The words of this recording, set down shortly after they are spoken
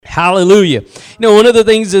Hallelujah. One of the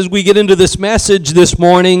things as we get into this message this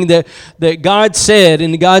morning that God said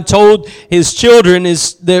and God told His children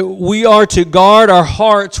is that we are to guard our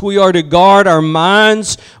hearts, we are to guard our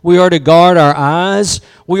minds, we are to guard our eyes,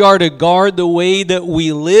 we are to guard the way that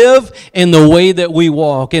we live and the way that we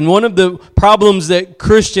walk. And one of the problems that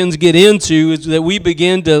Christians get into is that we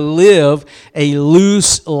begin to live a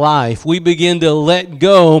loose life. We begin to let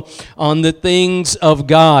go on the things of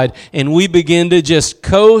God, and we begin to just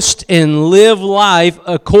coast and live life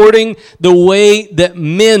according the way that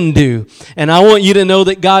men do. And I want you to know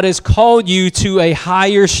that God has called you to a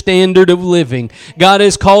higher standard of living. God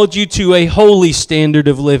has called you to a holy standard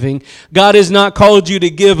of living. God has not called you to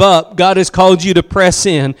give up. God has called you to press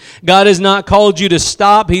in. God has not called you to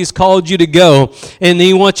stop. He's called you to go. And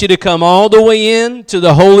He wants you to come all the way in to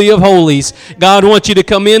the Holy of Holies. God wants you to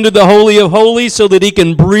come into the Holy of Holies so that He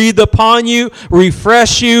can breathe upon you,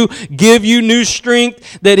 refresh you, give you new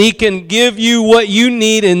strength, that He can give you what you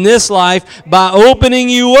need in this life by opening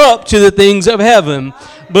you up to the things of heaven.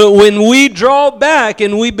 But when we draw back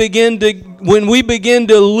and when we begin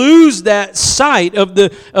to lose that sight of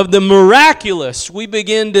the miraculous, we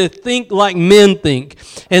begin to think like men think.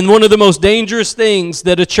 And one of the most dangerous things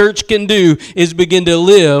that a church can do is begin to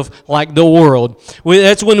live like the world.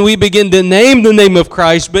 That's when we begin to name the name of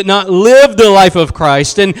Christ, but not live the life of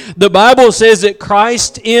Christ. And the Bible says that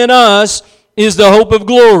Christ in us is the hope of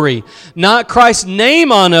glory. Not Christ's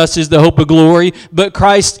name on us is the hope of glory, but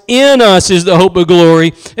Christ in us is the hope of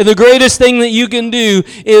glory. And the greatest thing that you can do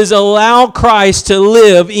is allow Christ to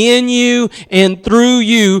live in you and through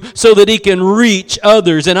you so that He can reach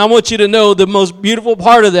others. And I want you to know the most beautiful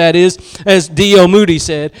part of that is, as D.L. Moody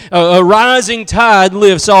said, a rising tide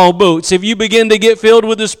lifts all boats. If you begin to get filled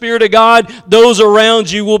with the Spirit of God, those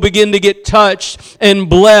around you will begin to get touched and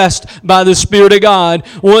blessed by the Spirit of God.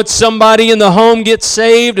 Once somebody in the home gets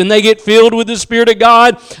saved and they get filled with the Spirit of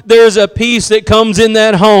God, there's a peace that comes in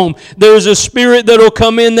that home. There's a spirit that will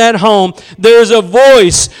come in that home. There's a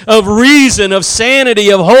voice of reason, of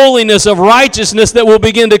sanity, of holiness, of righteousness that will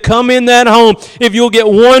begin to come in that home. If you'll get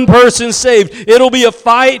one person saved, it'll be a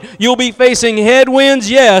fight. You'll be facing headwinds,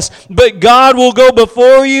 yes, but God will go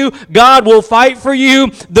before you. God will fight for you.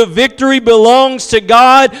 The victory belongs to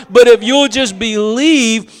God. But if you'll just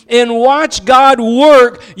believe and watch God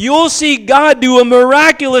work, you'll see God do a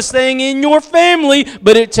miraculous thing in your family,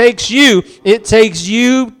 but it takes you. It takes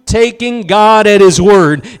you taking God at His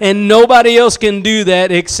word, and nobody else can do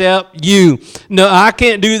that except you. No, I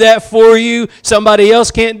can't do that for you. Somebody else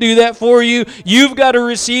can't do that for you. You've got to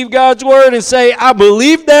receive God's word and say, I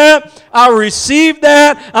believe that. I receive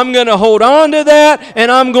that. I'm going to hold on to that, and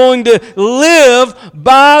I'm going to live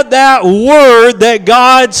by that word that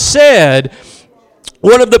God said.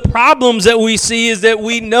 One of the problems that we see is that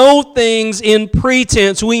we know things in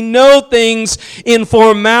pretense. We know things in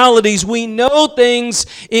formalities. We know things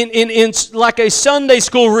in like a Sunday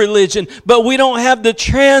school religion, but we don't have the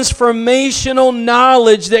transformational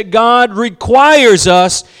knowledge that God requires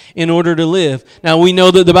us in order to live. Now, we know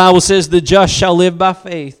that the Bible says the just shall live by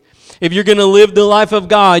faith. If you're going to live the life of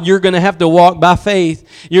God, you're going to have to walk by faith.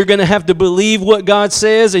 You're going to have to believe what God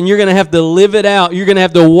says, and you're going to have to live it out. You're going to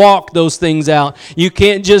have to walk those things out. You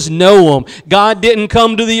can't just know them. God didn't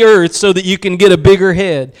come to the earth so that you can get a bigger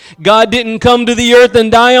head. God didn't come to the earth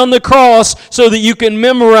and die on the cross so that you can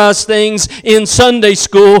memorize things in Sunday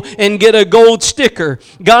school and get a gold sticker.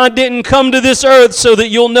 God didn't come to this earth so that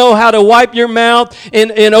you'll know how to wipe your mouth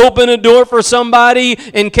and open a door for somebody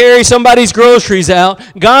and carry somebody's groceries out.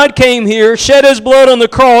 God came here, shed His blood on the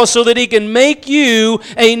cross so that He can make you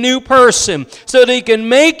a new person, so that He can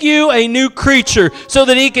make you a new creature, so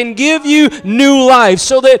that He can give you new life,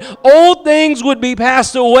 so that old things would be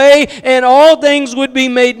passed away and all things would be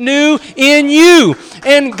made new in you.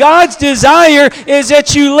 And God's desire is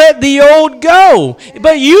that you let the old go.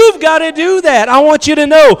 But you've got to do that. I want you to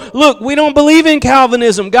know, look, we don't believe in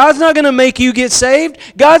Calvinism. God's not going to make you get saved.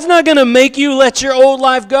 God's not going to make you let your old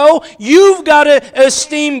life go. You've got to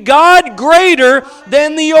esteem God greater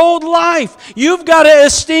than the old life. You've got to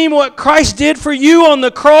esteem what Christ did for you on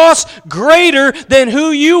the cross greater than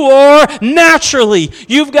who you are naturally.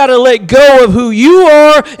 You've got to let go of who you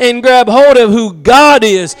are and grab hold of who God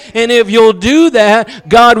is. And if you'll do that,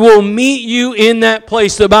 God will meet you in that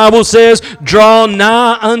place. The Bible says, draw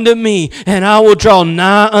nigh unto me, and I will draw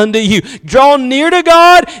nigh unto you. Draw near to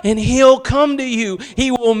God, and He'll come to you.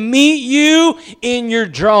 He will meet you in your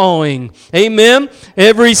drawing. Amen.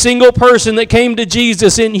 Every single person that came to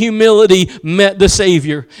Jesus in humility met the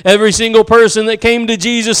Savior. Every single person that came to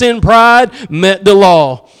Jesus in pride met the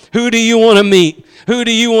law. Who do you want to meet? Who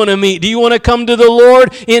do you want to meet? Do you want to come to the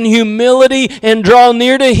Lord in humility and draw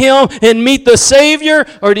near to Him and meet the Savior?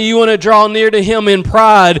 Or do you want to draw near to Him in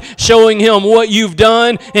pride, showing Him what you've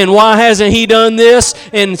done and why hasn't He done this?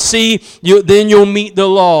 And then you'll meet the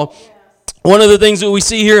law. One of the things that we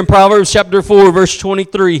see here in Proverbs chapter 4, verse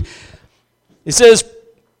 23, it says,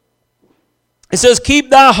 keep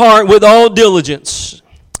thy heart with all diligence,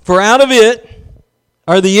 for out of it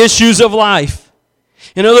are the issues of life.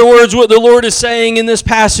 In other words, what the Lord is saying in this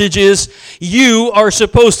passage is, you are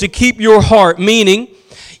supposed to keep your heart, meaning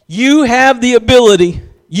you have the ability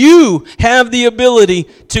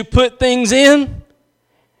to put things in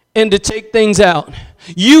and to take things out.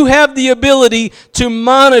 You have the ability to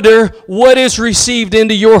monitor what is received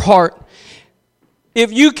into your heart.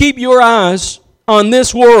 If you keep your eyes on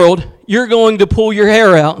this world, you're going to pull your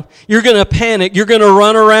hair out. You're going to panic. You're going to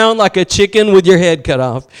run around like a chicken with your head cut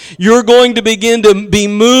off. You're going to begin to be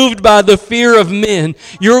moved by the fear of men.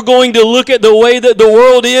 You're going to look at the way that the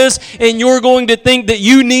world is, and you're going to think that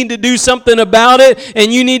you need to do something about it,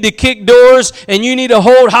 and you need to kick doors, and you need to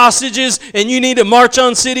hold hostages, and you need to march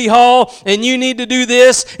on City Hall, and you need to do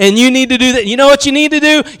this, and you need to do that. You know what you need to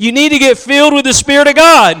do? You need to get filled with the Spirit of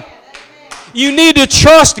God. You need to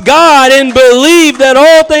trust God and believe that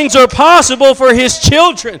all things are possible for His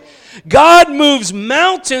children. God moves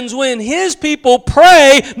mountains when His people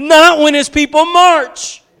pray, not when His people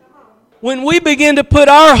march. When we begin to put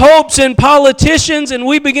our hopes in politicians and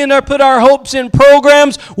we begin to put our hopes in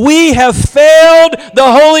programs, we have failed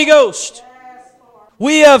the Holy Ghost.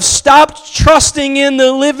 We have stopped trusting in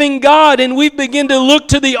the living God, and we begin to look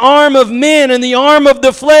to the arm of men and the arm of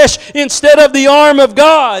the flesh instead of the arm of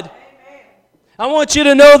God. I want you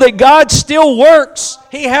to know that God still works.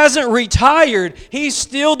 He hasn't retired. He's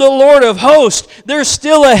still the Lord of hosts. There's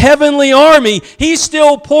still a heavenly army. He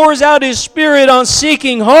still pours out His Spirit on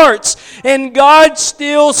seeking hearts. And God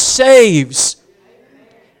still saves.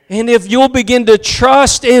 And if you'll begin to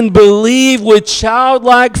trust and believe with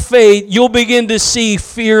childlike faith, you'll begin to see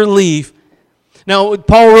fear leave. Now,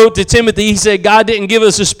 Paul wrote to Timothy, he said, God didn't give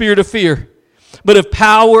us a spirit of fear, but of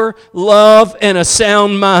power, love, and a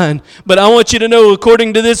sound mind. But I want you to know,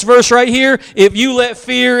 according to this verse right here, if you let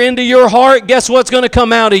fear into your heart, guess what's going to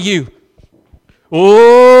come out of you?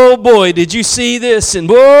 Oh boy, did you see this? And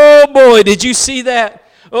oh boy, did you see that?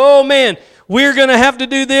 Oh man, we're going to have to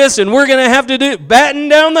do this, and we're going to have to batten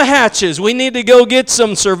down the hatches. We need to go get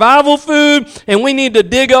some survival food, and we need to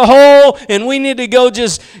dig a hole, and we need to go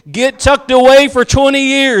just get tucked away for 20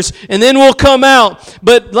 years, and then we'll come out.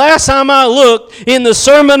 But last time I looked in the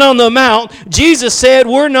Sermon on the Mount, Jesus said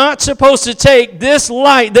we're not supposed to take this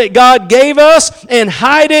light that God gave us and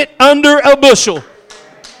hide it under a bushel.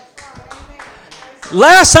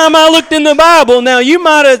 Last time I looked in the Bible, now you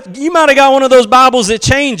might have got one of those Bibles that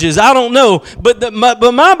changes. I don't know, but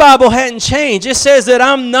my Bible hadn't changed. It says that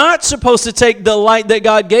I'm not supposed to take the light that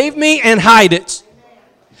God gave me and hide it.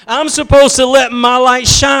 I'm supposed to let my light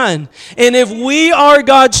shine. And if we are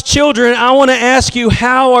God's children, I want to ask you,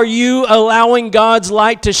 how are you allowing God's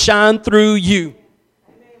light to shine through you?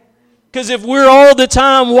 Because if we're all the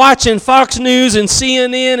time watching Fox News and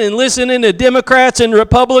CNN and listening to Democrats and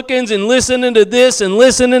Republicans and listening to this and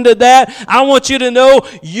listening to that, I want you to know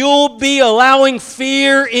you'll be allowing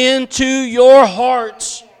fear into your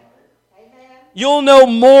hearts. You'll know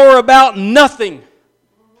more about nothing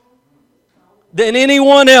than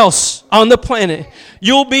anyone else on the planet.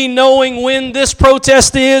 You'll be knowing when this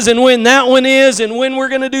protest is and when that one is and when we're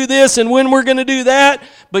going to do this and when we're going to do that,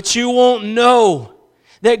 but you won't know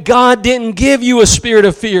that God didn't give you a spirit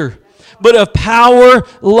of fear, but of power,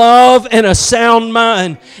 love, and a sound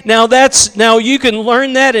mind. Now you can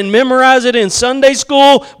learn that and memorize it in Sunday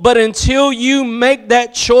school, but until you make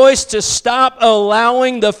that choice to stop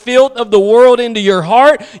allowing the filth of the world into your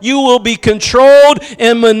heart, you will be controlled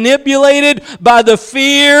and manipulated by the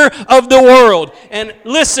fear of the world. And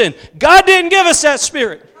listen, God didn't give us that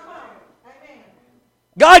spirit.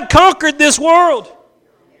 God conquered this world.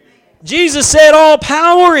 Jesus said, all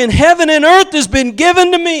power in heaven and earth has been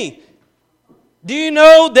given to me. Do you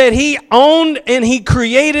know that He owned and He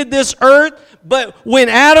created this earth? But when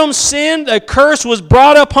Adam sinned, a curse was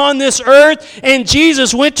brought upon this earth, and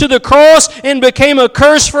Jesus went to the cross and became a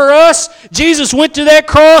curse for us. Jesus went to that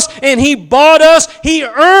cross and He bought us. He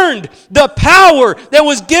earned the power that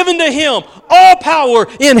was given to Him. All power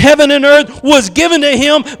in heaven and earth was given to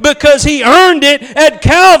Him because He earned it at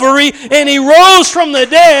Calvary, and He rose from the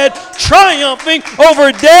dead, triumphing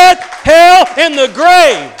over death, hell, and the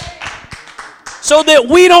grave. So that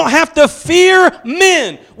we don't have to fear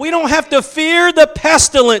men. We don't have to fear the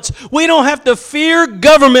pestilence. We don't have to fear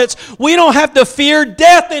governments. We don't have to fear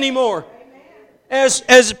death anymore.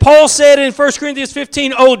 As Paul said in 1 Corinthians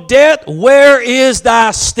 15, "O death, where is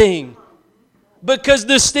thy sting?" Because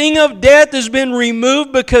the sting of death has been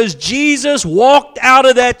removed because Jesus walked out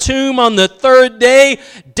of that tomb on the third day.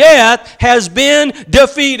 Death has been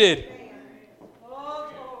defeated.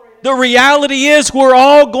 The reality is we're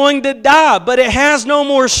all going to die, but it has no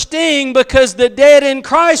more sting because the dead in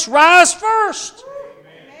Christ rise first.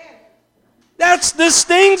 The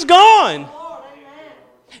sting's gone.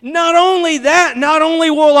 Not only that, not only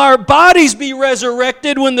will our bodies be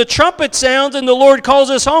resurrected when the trumpet sounds and the Lord calls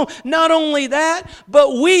us home, not only that,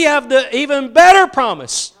 but we have the even better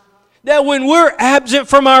promise that when we're absent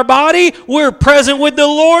from our body, we're present with the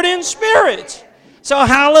Lord in spirit. So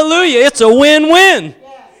hallelujah, it's a win-win.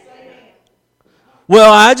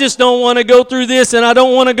 Well, I just don't want to go through this and I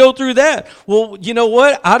don't want to go through that. Well, you know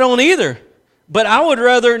what? I don't either. But I would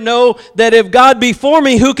rather know that if God be for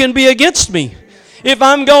me, who can be against me? If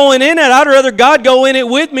I'm going in it, I'd rather God go in it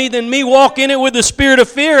with me than me walk in it with the spirit of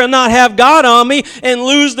fear and not have God on me and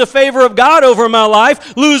lose the favor of God over my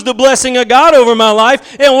life, lose the blessing of God over my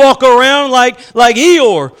life, and walk around like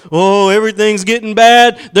Eeyore. Oh, everything's getting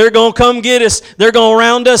bad. They're going to come get us. They're going to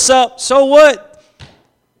round us up. So what?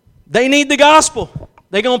 They need the gospel.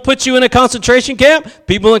 They're going to put you in a concentration camp.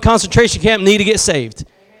 People in concentration camp need to get saved.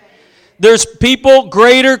 There's people,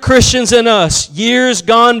 greater Christians than us, years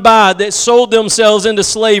gone by, that sold themselves into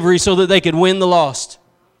slavery so that they could win the lost.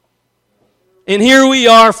 And here we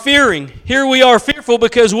are fearing. Here we are fearful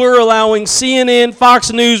because we're allowing CNN,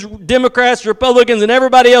 Fox News, Democrats, Republicans, and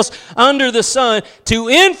everybody else under the sun to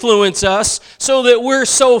influence us so that we're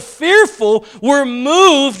so fearful, we're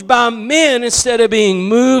moved by men instead of being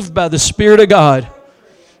moved by the Spirit of God.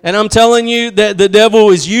 And I'm telling you that the devil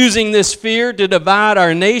is using this fear to divide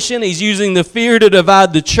our nation. He's using the fear to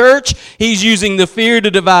divide the church. He's using the fear to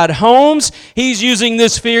divide homes. He's using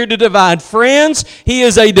this fear to divide friends. He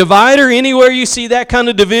is a divider. Anywhere you see that kind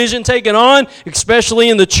of division taken on, especially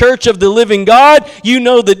in the church of the living God, you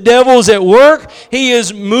know the devil's at work. He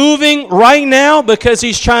is moving right now because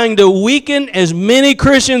he's trying to weaken as many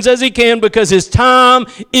Christians as he can because his time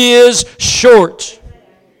is short.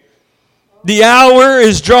 The hour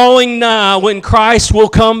is drawing nigh when Christ will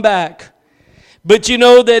come back. But you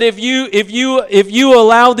know that if you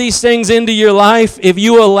allow these things into your life, if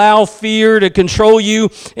you allow fear to control you,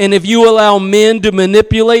 and if you allow men to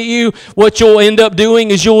manipulate you, what you'll end up doing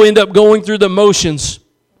is you'll end up going through the motions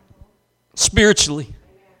spiritually.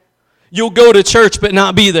 You'll go to church but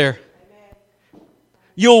not be there.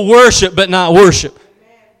 You'll worship but not worship.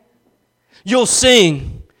 You'll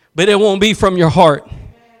sing, but it won't be from your heart.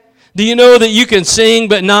 Do you know that you can sing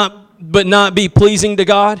but not be pleasing to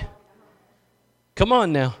God? Come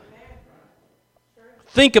on now.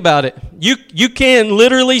 Think about it. You can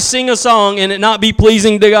literally sing a song and it not be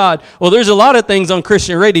pleasing to God. Well, there's a lot of things on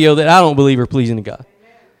Christian radio that I don't believe are pleasing to God.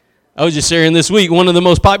 I was just sharing this week, one of the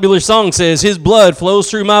most popular songs says, "His blood flows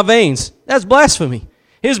through my veins." That's blasphemy.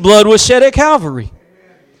 His blood was shed at Calvary.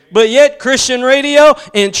 But yet Christian radio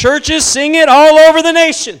and churches sing it all over the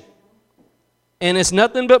nation. And it's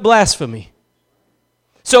nothing but blasphemy.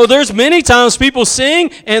 So there's many times people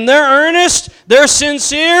sing and they're earnest, they're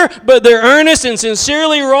sincere, but they're earnest and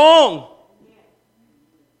sincerely wrong.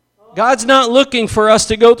 God's not looking for us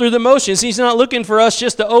to go through the motions. He's not looking for us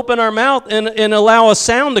just to open our mouth and allow a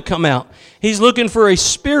sound to come out. He's looking for a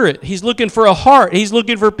spirit. He's looking for a heart. He's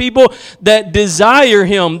looking for people that desire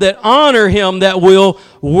Him, that honor Him, that will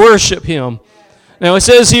worship Him. Now it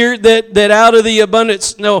says here that out of the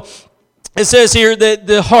abundance, it says here that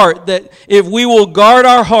the heart, that if we will guard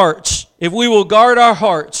our hearts,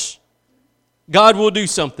 God will do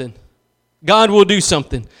something. God will do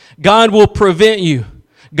something. God will prevent you.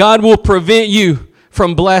 God will prevent you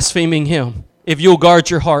from blaspheming Him if you'll guard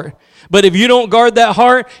your heart. But if you don't guard that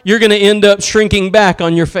heart, you're going to end up shrinking back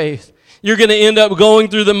on your faith. You're going to end up going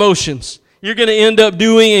through the motions. You're going to end up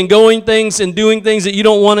doing things that you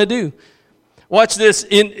don't want to do. Watch this.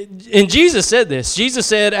 And Jesus said this. Jesus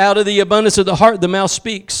said, out of the abundance of the heart, the mouth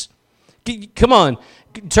speaks. Come on.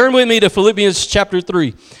 Turn with me to Philippians chapter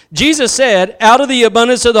 3. Jesus said, out of the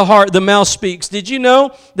abundance of the heart, the mouth speaks. Did you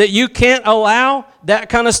know that you can't allow that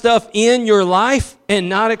kind of stuff in your life and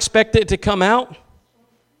not expect it to come out?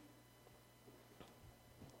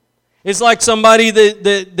 It's like somebody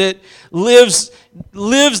that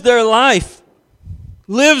lives their life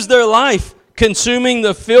consuming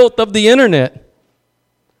the filth of the internet.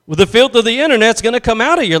 Well, the filth of the internet's going to come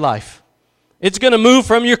out of your life. It's going to move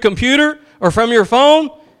from your computer or from your phone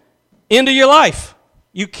into your life.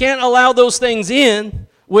 You can't allow those things in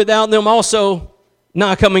without them also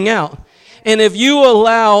not coming out. And if you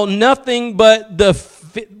allow nothing but the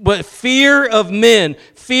but fear of men,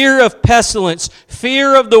 fear of pestilence,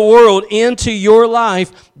 fear of the world into your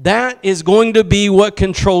life, that is going to be what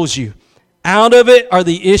controls you. Out of it are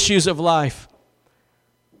the issues of life.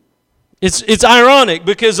 It's ironic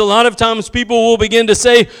because a lot of times people will begin to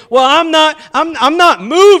say, well, I'm not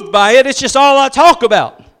moved by it, it's just all I talk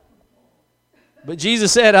about. But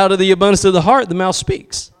Jesus said, out of the abundance of the heart, the mouth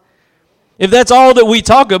speaks. If that's all that we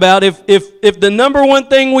talk about, if the number one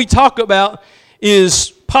thing we talk about is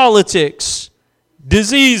politics,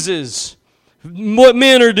 diseases, what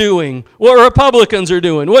men are doing, what Republicans are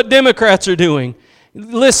doing, what Democrats are doing,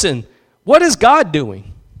 listen, what is God doing?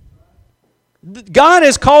 God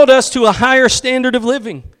has called us to a higher standard of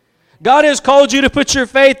living. God has called you to put your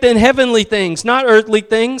faith in heavenly things, not earthly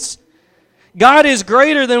things. God is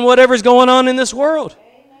greater than whatever's going on in this world.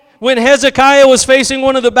 When Hezekiah was facing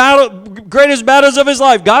one of the greatest battles of his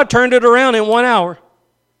life, God turned it around in 1 hour.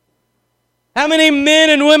 How many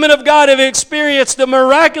men and women of God have experienced the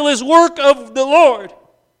miraculous work of the Lord?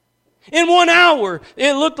 In 1 hour,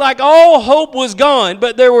 it looked like all hope was gone,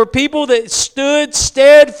 but there were people that stood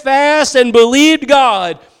steadfast and believed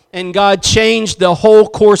God, and God changed the whole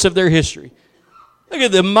course of their history. Look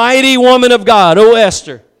at the mighty woman of God,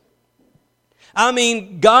 Esther. I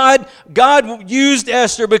mean, God used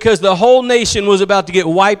Esther because the whole nation was about to get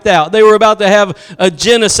wiped out. They were about to have a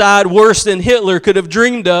genocide worse than Hitler could have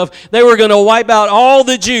dreamed of. They were going to wipe out all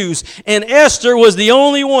the Jews. And Esther was the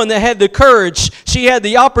only one that had the courage. She had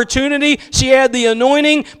the opportunity. She had the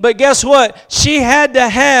anointing. But guess what? She had to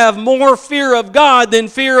have more fear of God than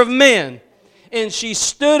fear of man. And she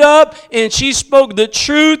stood up and she spoke the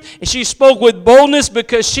truth, and she spoke with boldness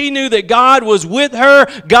because she knew that God was with her,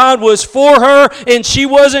 God was for her, and she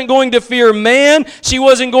wasn't going to fear man, she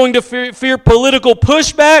wasn't going to fear political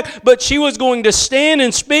pushback, but she was going to stand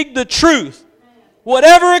and speak the truth,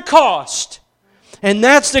 whatever it cost. And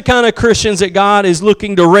that's the kind of Christians that God is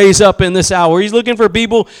looking to raise up in this hour. He's looking for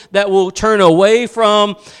people that will turn away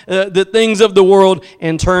from the things of the world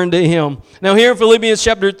and turn to Him. Now here in Philippians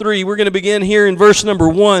chapter 3, we're going to begin here in verse number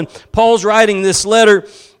 1. Paul's writing this letter,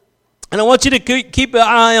 and I want you to keep an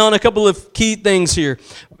eye on a couple of key things here.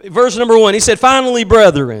 Verse number 1, he said, "Finally,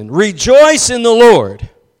 brethren, rejoice in the Lord."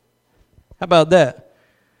 How about that?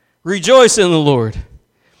 Rejoice in the Lord.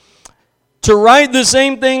 "To write the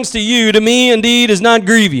same things to you, to me indeed is not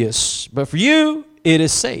grievous, but for you it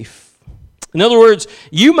is safe." In other words,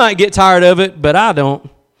 you might get tired of it, but I don't.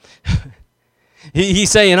 He's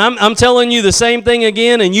saying, I'm telling you the same thing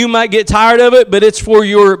again, and you might get tired of it, but it's for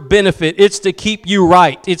your benefit. It's to keep you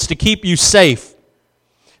right. It's to keep you safe.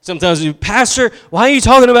 Sometimes you, "Pastor, why are you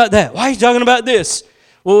talking about that? Why are you talking about this?"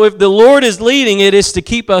 Well, if the Lord is leading it, it's to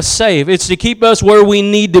keep us safe. It's to keep us where we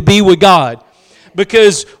need to be with God.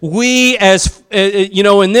 Because we, as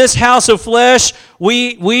in this house of flesh,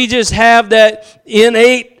 we just have that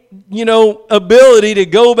innate, ability to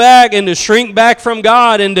go back and to shrink back from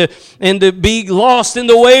God and to be lost in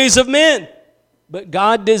the ways of men. But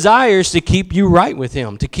God desires to keep you right with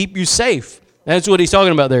Him, to keep you safe. That's what He's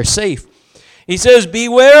talking about there, safe. He says,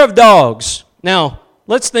 "Beware of dogs." Now,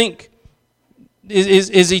 let's think.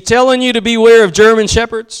 Is He telling you to beware of German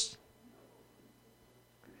shepherds?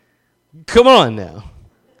 Come on now.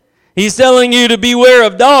 He's telling you to beware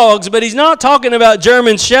of dogs, but He's not talking about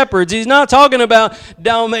German shepherds. He's not talking about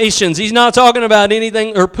Dalmatians. He's not talking about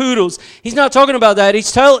anything, or poodles. He's not talking about that.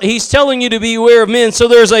 He's telling you to beware of men. So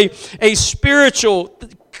there's a spiritual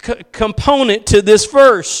component to this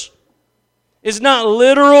verse. It's not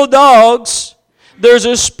literal dogs. There's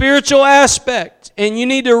a spiritual aspect. And you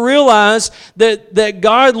need to realize that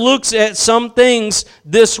God looks at some things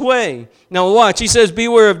this way. Now watch, he says,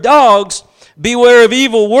 "Beware of dogs, beware of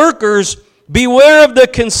evil workers, beware of the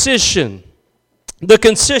concision." The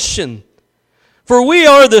concision. "For we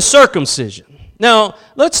are the circumcision." Now,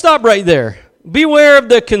 let's stop right there. Beware of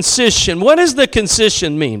the concision. What does the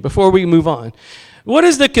concision mean before we move on? What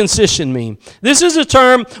does the concision mean? This is a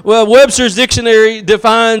term, Webster's dictionary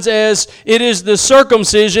defines as, it is the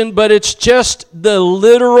circumcision, but it's just the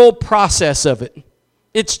literal process of it.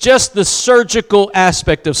 It's just the surgical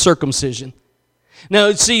aspect of circumcision.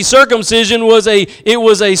 Now, see, circumcision was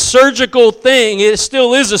a surgical thing. It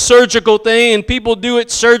still is a surgical thing, and people do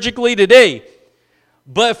it surgically today.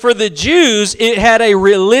 But for the Jews, it had a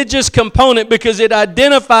religious component because it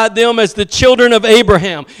identified them as the children of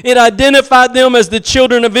Abraham. It identified them as the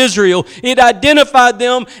children of Israel. It identified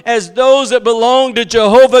them as those that belonged to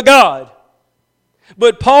Jehovah God.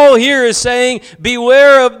 But Paul here is saying,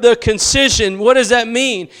 beware of the concision. What does that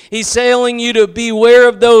mean? He's telling you to beware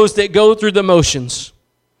of those that go through the motions.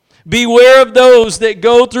 Beware of those that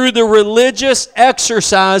go through the religious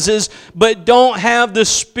exercises but don't have the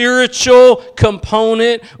spiritual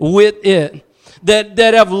component with it. That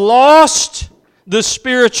have lost the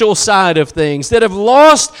spiritual side of things, that have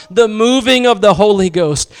lost the moving of the Holy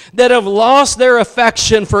Ghost, that have lost their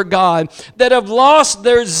affection for God, that have lost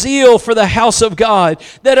their zeal for the house of God,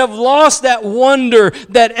 that have lost that wonder,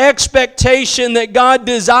 that expectation that God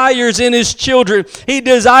desires in His children. He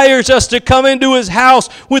desires us to come into His house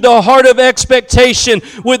with a heart of expectation,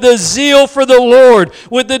 with a zeal for the Lord,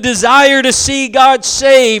 with the desire to see God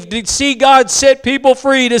saved, to see God set people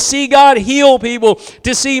free, to see God heal people,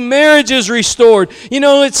 to see marriages restored. You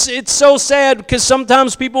know, it's so sad because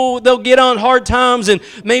sometimes people, they'll get on hard times and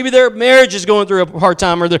maybe their marriage is going through a hard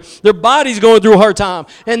time or their body's going through a hard time.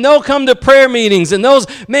 And they'll come to prayer meetings and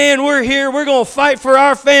man, we're here, we're going to fight for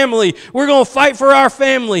our family. We're going to fight for our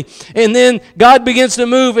family. And then God begins to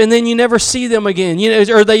move and then you never see them again. You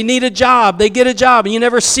know, or they need a job. They get a job and you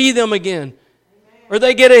never see them again. Or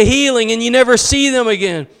they get a healing and you never see them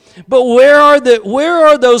again. But where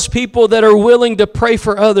are those people that are willing to pray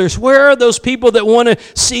for others? Where are those people that want to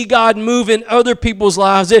see God move in other people's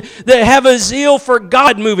lives, that have a zeal for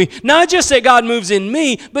God moving? Not just that God moves in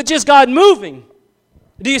me, but just God moving.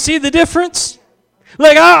 Do you see the difference?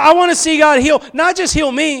 Like, I want to see God heal, not just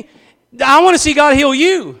heal me. I want to see God heal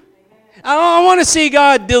you. I want to see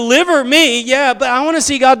God deliver me, yeah, but I want to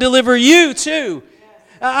see God deliver you too.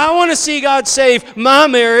 I want to see God save my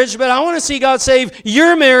marriage, but I want to see God save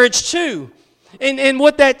your marriage too. And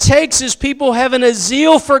what that takes is people having a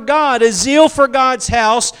zeal for God, a zeal for God's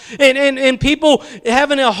house, and people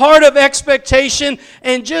having a heart of expectation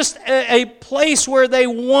and just a place where they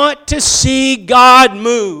want to see God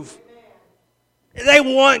move. They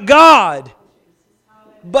want God.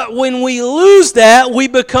 But when we lose that, we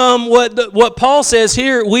become what Paul says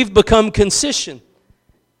here, we've become concision.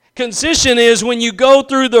 Concision is when you go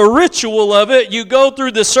through the ritual of it, you go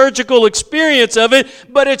through the surgical experience of it,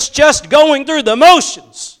 but it's just going through the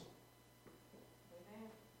motions.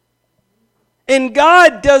 And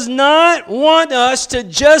God does not want us to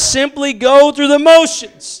just simply go through the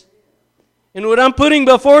motions. And what I'm putting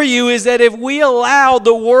before you is that if we allow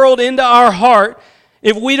the world into our heart,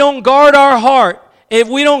 if we don't guard our heart,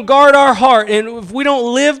 and if we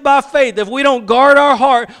don't live by faith, if we don't guard our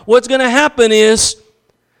heart, what's going to happen is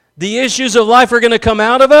the issues of life are going to come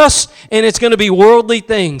out of us, and it's going to be worldly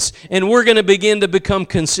things. And we're going to begin to become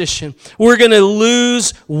concision. We're going to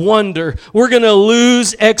lose wonder. We're going to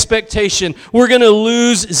lose expectation. We're going to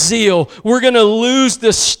lose zeal. We're going to lose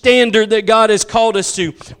the standard that God has called us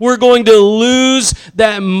to. We're going to lose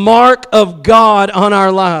that mark of God on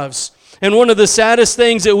our lives. And one of the saddest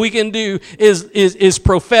things that we can do is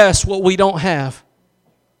profess what we don't have.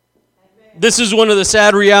 This is one of the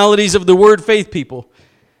sad realities of the word faith people.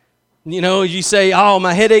 You know, you say, oh,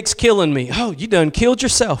 my headache's killing me. Oh, you done killed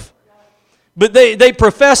yourself. But they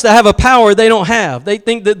profess to have a power they don't have. They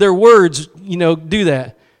think that their words, do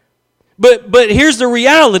that. But here's the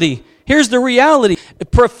reality. Here's the reality.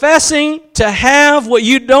 Professing to have what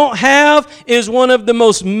you don't have is one of the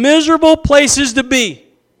most miserable places to be.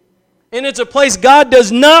 And it's a place God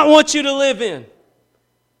does not want you to live in.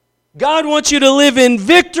 God wants you to live in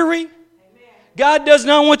victory. God does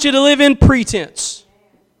not want you to live in pretense.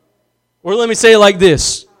 Or let me say it like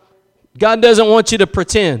this. God doesn't want you to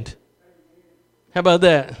pretend. How about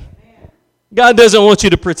that? God doesn't want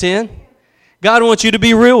you to pretend. God wants you to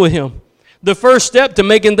be real with Him. The first step to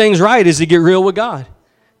making things right is to get real with God.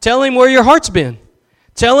 Tell Him where your heart's been.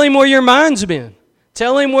 Tell Him where your mind's been.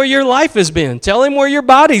 Tell Him where your life has been. Tell Him where your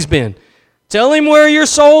body's been. Tell Him where your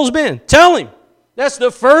soul's been. Tell Him. That's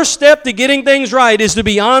the first step to getting things right, is to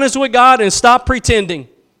be honest with God and stop pretending.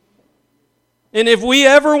 And if we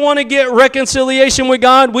ever want to get reconciliation with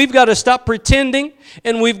God, we've got to stop pretending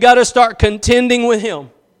and we've got to start contending with Him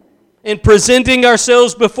and presenting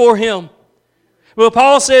ourselves before Him. Well,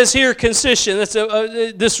 Paul says here, concision.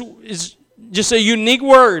 This is just a unique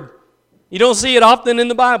word. You don't see it often in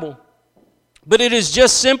the Bible. But it is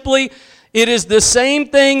just simply, it is the same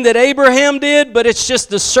thing that Abraham did, but it's just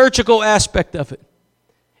the surgical aspect of it.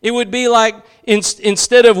 It would be like,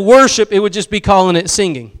 instead of worship, it would just be calling it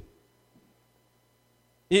singing.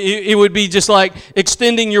 It would be just like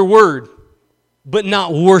extending your word, but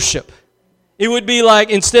not worship. It would be like,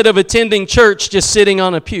 instead of attending church, just sitting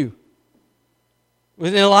on a pew.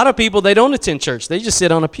 And a lot of people, they don't attend church. They just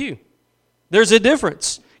sit on a pew. There's a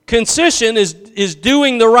difference. Concision is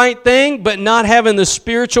doing the right thing, but not having the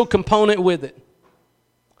spiritual component with it.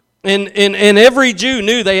 And every Jew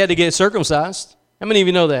knew they had to get circumcised. How many of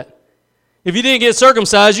you know that? If you didn't get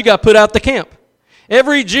circumcised, you got put out the camp.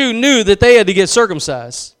 Every Jew knew that they had to get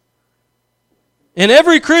circumcised. And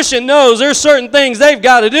every Christian knows there's certain things they've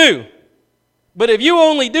got to do. But if you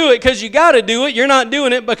only do it because you got to do it, you're not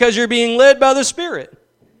doing it because you're being led by the Spirit.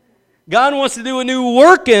 God wants to do a new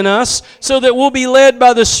work in us so that we'll be led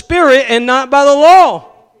by the Spirit and not by the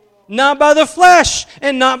law, not by the flesh,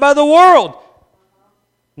 and not by the world.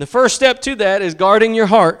 The first step to that is guarding your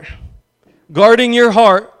heart. Guarding your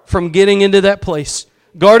heart from getting into that place.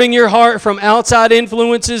 Guarding your heart from outside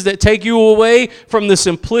influences that take you away from the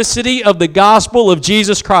simplicity of the gospel of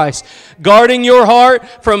Jesus Christ. Guarding your heart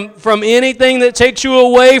from anything that takes you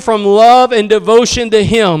away from love and devotion to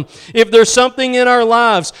Him. If there's something in our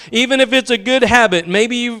lives, even if it's a good habit,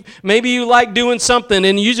 maybe you like doing something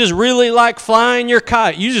and you just really like flying your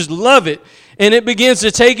kite. You just love it. And it begins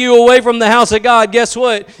to take you away from the house of God. Guess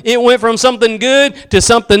what? It went from something good to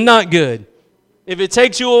something not good. If it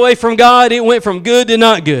takes you away from God, it went from good to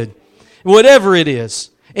not good. Whatever it is.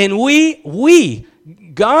 And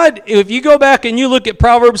God, if you go back and you look at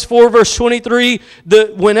Proverbs 4 verse 23,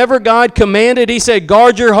 whenever God commanded, He said,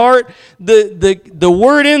 guard your heart. The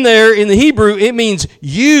word in there, in the Hebrew, it means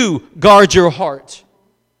you guard your heart.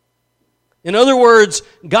 In other words,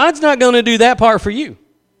 God's not going to do that part for you.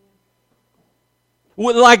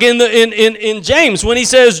 Like in James, when he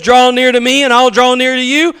says, draw near to me and I'll draw near to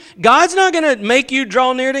you, God's not going to make you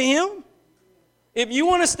draw near to Him. If you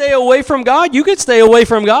want to stay away from God, you could stay away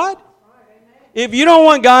from God. If you don't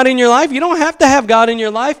want God in your life, you don't have to have God in your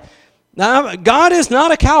life. Now, God is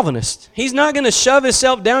not a Calvinist. He's not going to shove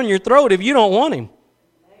Himself down your throat if you don't want Him.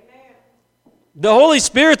 The Holy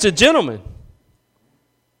Spirit's a gentleman.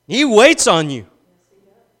 He waits on you.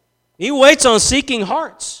 He waits on seeking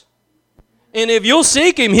hearts. And if you'll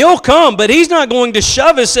seek Him, He'll come, but He's not going to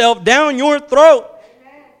shove Himself down your throat.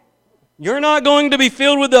 You're not going to be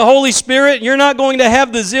filled with the Holy Spirit. You're not going to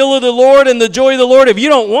have the zeal of the Lord and the joy of the Lord if you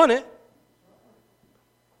don't want it.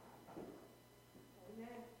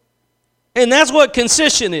 And that's what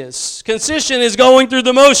concision is. Concision is going through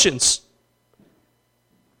the motions.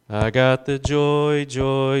 I got the joy,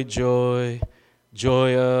 joy, joy,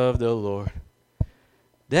 joy of the Lord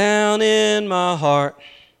down in my heart.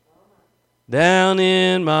 Down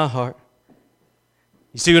in my heart.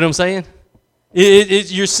 You see what I'm saying?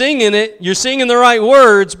 You're singing it. You're singing the right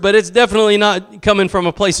words, but it's definitely not coming from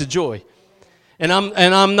a place of joy. And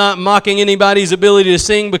I'm not mocking anybody's ability to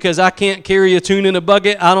sing because I can't carry a tune in a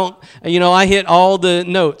bucket. I hit all the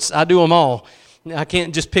notes. I do them all. I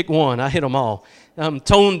can't just pick one. I hit them all. I'm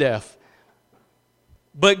tone deaf.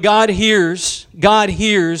 But God hears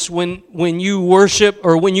when you worship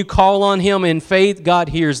or when you call on Him in faith. God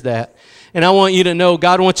hears that. And I want you to know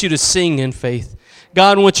God wants you to sing in faith.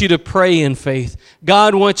 God wants you to pray in faith.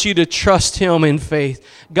 God wants you to trust Him in faith.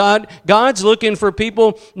 God's looking for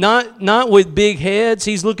people not with big heads.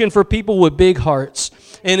 He's looking for people with big hearts.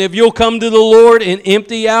 And if you'll come to the Lord and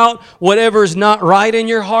empty out whatever's not right in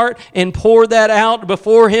your heart and pour that out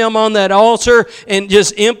before Him on that altar and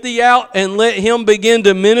just empty out and let Him begin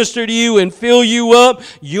to minister to you and fill you up,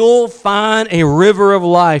 you'll find a river of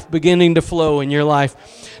life beginning to flow in your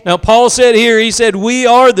life. Now, Paul said here, he said, we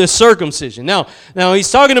are the circumcision. Now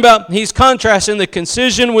he's contrasting the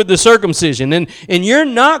concision with the circumcision. And you're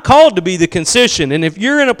not called to be the concision. And if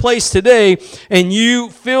you're in a place today and you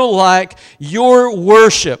feel like your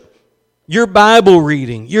worship, your Bible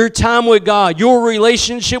reading, your time with God, your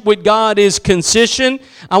relationship with God is concision,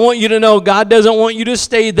 I want you to know God doesn't want you to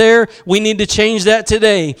stay there. We need to change that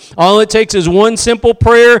today. All it takes is one simple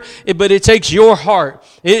prayer, but it takes your heart.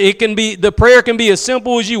 The prayer can be as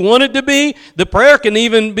simple as you want it to be. The prayer can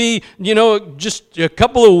even be, just a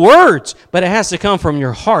couple of words, but it has to come from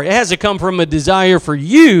your heart. It has to come from a desire for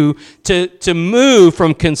you to move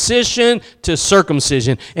from concision to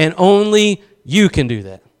circumcision, and only you can do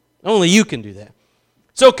that. Only you can do that.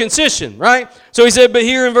 So concision, right? So he said, but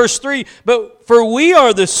here in verse 3, but for we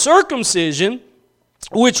are the circumcision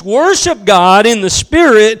which worship God in the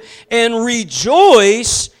Spirit and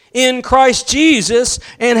rejoice in Christ Jesus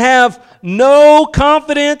and have no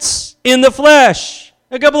confidence in the flesh.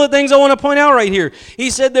 A couple of things I want to point out right here.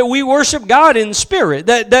 He said that we worship God in spirit.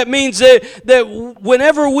 That means that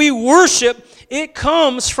whenever we worship, it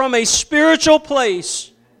comes from a spiritual place.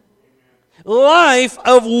 Life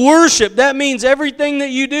of worship. That means everything that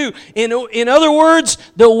you do. In other words,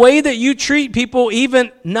 the way that you treat people,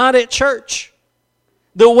 even not at church.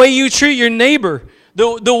 The way you treat your neighbor.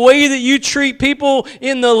 The way that you treat people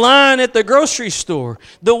in the line at the grocery store.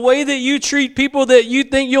 The way that you treat people that you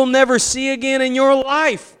think you'll never see again in your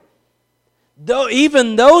life.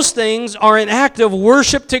 Even those things are an act of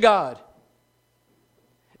worship to God.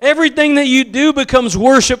 Everything that you do becomes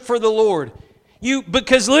worship for the Lord.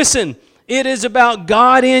 Because listen, it is about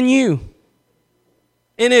God in you.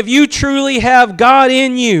 And if you truly have God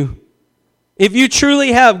in you,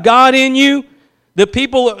 the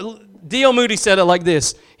people, D.L. Moody said it like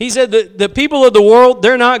this. He said that the people of the world,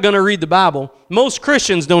 they're not going to read the Bible. Most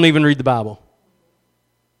Christians don't even read the Bible.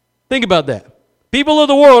 Think about that. People of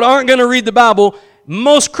the world aren't going to read the Bible.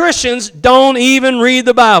 Most Christians don't even read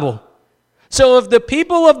the Bible. So if the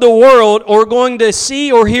people of the world are going to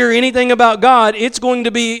see or hear anything about God, it's going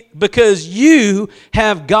to be because you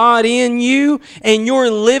have God in you and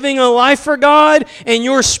you're living a life for God and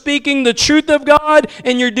you're speaking the truth of God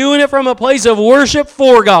and you're doing it from a place of worship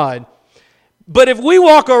for God. But if we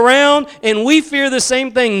walk around and we fear the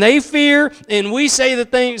same thing they fear and we say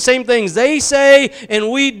the same things they say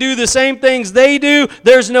and we do the same things they do,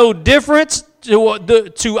 there's no difference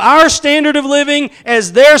to our standard of living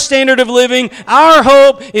as their standard of living. Our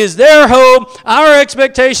hope is their hope. Our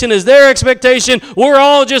expectation is their expectation. We're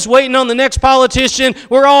all just waiting on the next politician.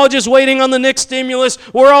 We're all just waiting on the next stimulus.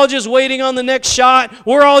 We're all just waiting on the next shot.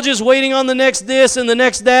 We're all just waiting on the next this and the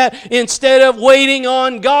next that, instead of waiting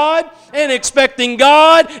on God and expecting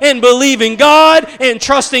God and believing God and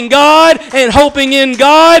trusting God and hoping in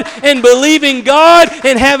God and believing God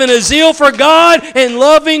and having a zeal for God and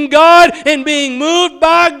loving God and being moved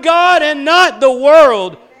by God and not the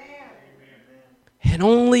world. And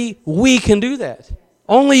only we can do that.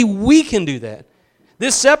 Only we can do that.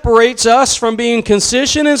 This separates us from being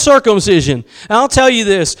concision and circumcision. And I'll tell you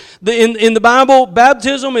this, in the Bible,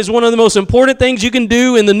 baptism is one of the most important things you can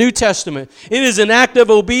do in the New Testament. It is an act of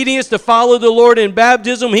obedience to follow the Lord in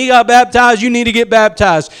baptism. He got baptized, you need to get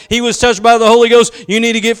baptized. He was touched by the Holy Ghost, you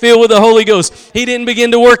need to get filled with the Holy Ghost. He didn't begin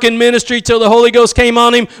to work in ministry till the Holy Ghost came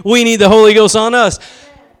on him. We need the Holy Ghost on us.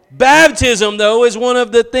 Baptism, though, is one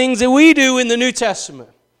of the things that we do in the New Testament.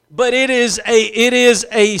 But it is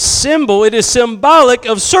a symbol, it is symbolic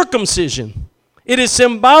of circumcision. It is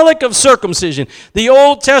symbolic of circumcision. The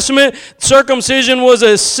Old Testament circumcision was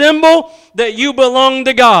a symbol that you belong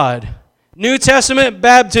to God. New Testament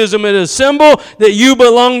baptism is a symbol that you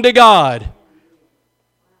belong to God.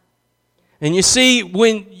 And you see,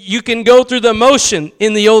 when you can go through the motion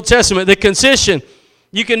in the Old Testament, the concision,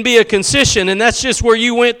 you can be a concision, and that's just where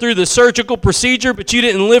you went through the surgical procedure, but you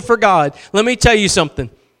didn't live for God. Let me tell you something.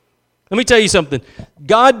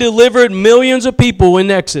 God delivered millions of people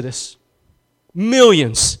in Exodus.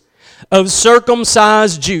 Millions of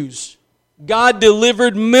circumcised Jews. God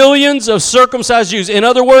delivered millions of circumcised Jews. In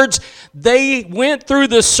other words, they went through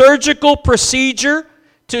the surgical procedure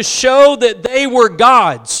to show that they were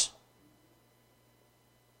God's.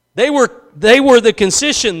 They were the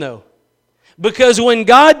concision, though. Because when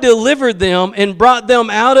God delivered them and brought them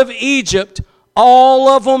out of Egypt, all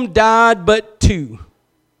of them died but two.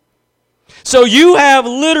 So you have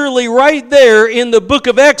literally right there in the book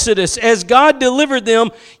of Exodus, as God delivered them,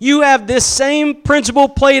 you have this same principle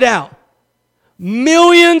played out.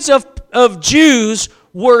 Millions of Jews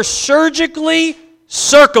were surgically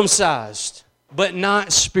circumcised, but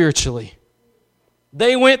not spiritually.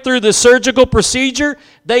 They went through the surgical procedure.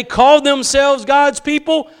 They called themselves God's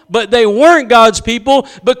people, but they weren't God's people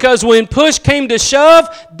because when push came to shove,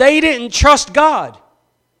 they didn't trust God.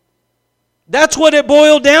 That's what it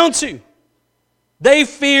boiled down to. They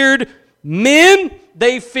feared men,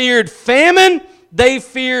 they feared famine, they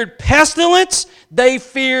feared pestilence, they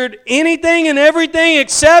feared anything and everything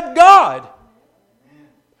except God.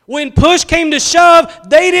 When push came to shove,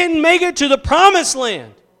 they didn't make it to the promised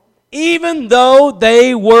land, even though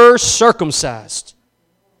they were circumcised.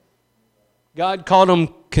 God called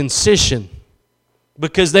them concision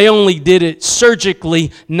because they only did it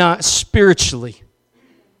surgically, not spiritually.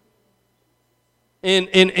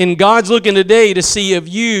 And God's looking today to see if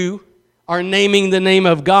you are naming the name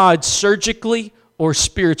of God surgically or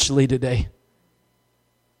spiritually today.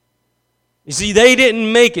 You see, they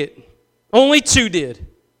didn't make it. Only two did.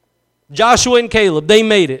 Joshua and Caleb, they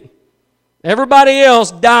made it. Everybody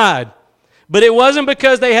else died. But it wasn't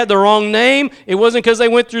because they had the wrong name. It wasn't because they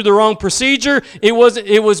went through the wrong procedure. It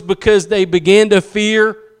was because they began to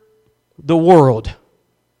fear the world.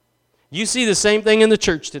 You see the same thing in the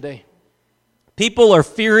church today. People are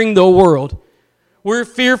fearing the world. We're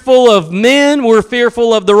fearful of men. We're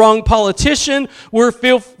fearful of the wrong politician. We're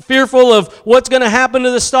fearful of what's going to happen to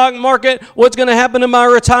the stock market, what's going to happen to my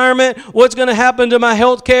retirement, what's going to happen to my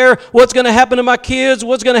health care, what's going to happen to my kids,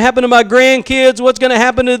 what's going to happen to my grandkids, what's going to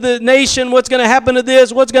happen to the nation, what's going to happen to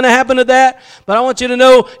this, what's going to happen to that. But I want you to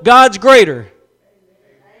know God's greater.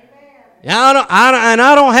 And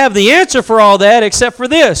I don't have the answer for all that except for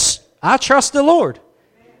this. I trust the Lord.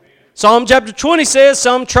 Psalm chapter 20 says,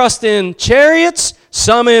 some trust in chariots,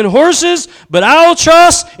 some in horses, but I'll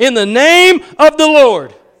trust in the name of the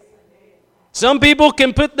Lord. Some people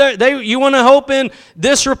can put you want to hope in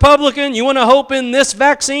this Republican, you want to hope in this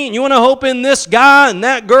vaccine, you want to hope in this guy and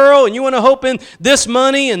that girl, and you want to hope in this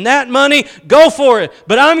money and that money. Go for it.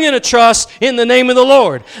 But I'm going to trust in the name of the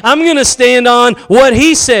Lord. I'm going to stand on what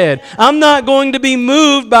He said. I'm not going to be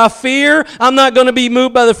moved by fear. I'm not going to be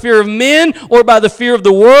moved by the fear of men or by the fear of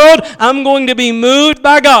the world. I'm going to be moved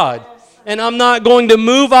by God. And I'm not going to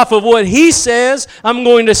move off of what He says. I'm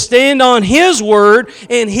going to stand on His word,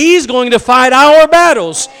 and He's going to fight our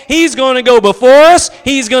battles. He's going to go before us.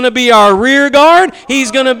 He's going to be our rear guard.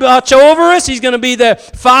 He's going to watch over us. He's going to be the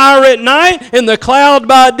fire at night and the cloud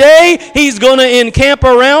by day. He's going to encamp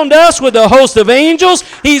around us with a host of angels.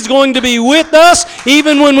 He's going to be with us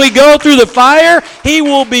even when we go through the fire. He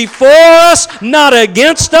will be for us, not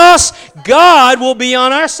against us. God will be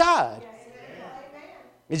on our side.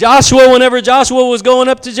 Whenever Joshua was going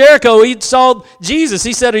up to Jericho, he saw Jesus.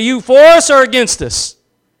 He said, "Are you for us or against us?"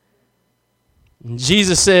 And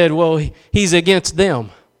Jesus said, "Well, He's against them."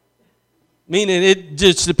 Meaning it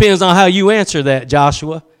just depends on how you answer that,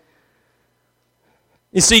 Joshua.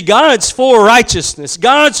 You see, God's for righteousness.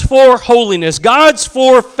 God's for holiness. God's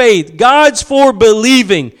for faith. God's for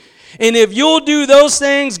believing. And if you'll do those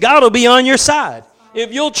things, God will be on your side.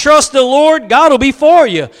 If you'll trust the Lord, God will be for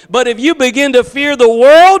you. But if you begin to fear the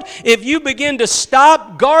world, if you begin to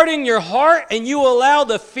stop guarding your heart and you allow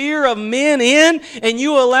the fear of men in, and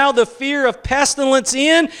you allow the fear of pestilence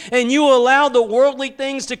in, and you allow the worldly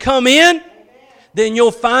things to come in, then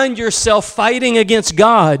you'll find yourself fighting against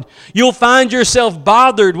God. You'll find yourself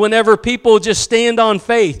bothered whenever people just stand on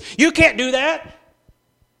faith. You can't do that.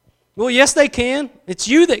 Well, yes, they can. It's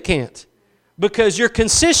you that can't, because you're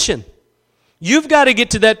consistent. You've got to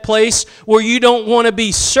get to that place where you don't want to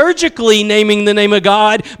be surgically naming the name of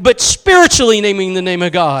God, but spiritually naming the name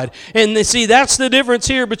of God. And see, that's the difference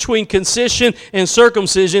here between concision and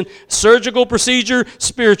circumcision. Surgical procedure,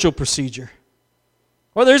 spiritual procedure.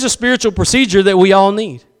 Well, there's a spiritual procedure that we all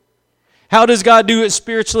need. How does God do it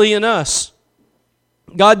spiritually in us?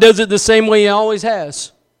 God does it the same way He always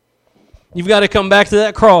has. You've got to come back to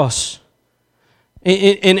that cross.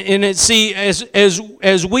 And see,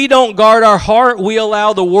 as we don't guard our heart, we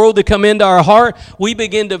allow the world to come into our heart, we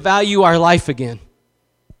begin to value our life again.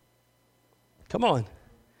 Come on.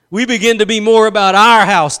 We begin to be more about our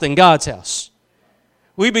house than God's house.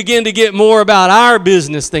 We begin to get more about our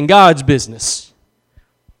business than God's business.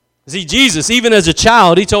 See, Jesus, even as a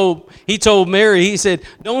child, he told Mary, He said,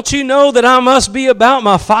 "Don't you know that I must be about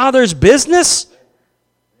my Father's business?"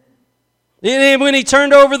 And when He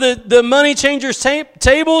turned over the money changers'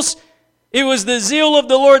 tables, it was the zeal of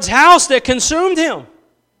the Lord's house that consumed Him.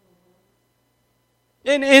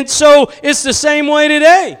 And so it's the same way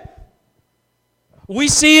today. We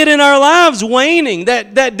see it in our lives waning,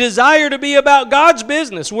 that desire to be about God's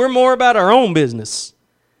business. We're more about our own business.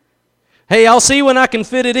 Hey, I'll see when I can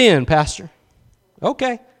fit it in, Pastor.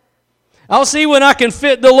 Okay. I'll see when I can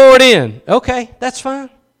fit the Lord in. Okay, that's fine.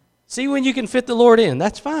 See when you can fit the Lord in.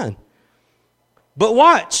 That's fine. But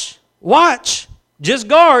watch, just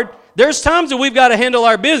guard. There's times that we've got to handle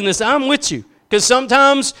our business. I'm with you, because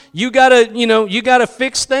sometimes you got to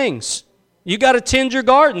fix things. You got to tend your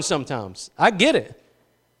garden sometimes. I get it.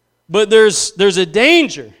 But there's a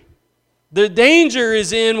danger. The danger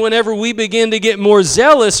is in whenever we begin to get more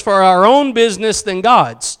zealous for our own business than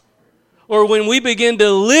God's, or when we begin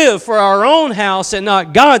to live for our own house and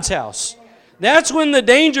not God's house. That's when the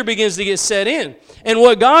danger begins to get set in. And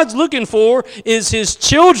what God's looking for is His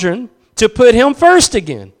children to put Him first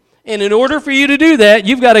again. And in order for you to do that,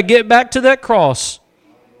 you've got to get back to that cross.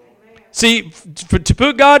 See, to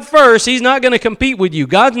put God first, He's not going to compete with you.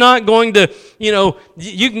 God's not going to,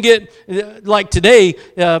 you can get, like today,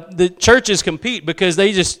 the churches compete because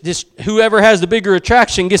they just whoever has the bigger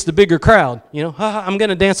attraction gets the bigger crowd. I'm going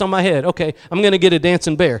to dance on my head. Okay, I'm going to get a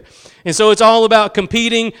dancing bear. And so it's all about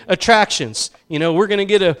competing attractions. We're going to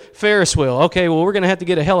get a Ferris wheel. Okay, well, we're going to have to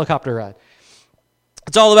get a helicopter ride.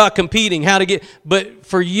 It's all about competing, but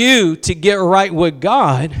for you to get right with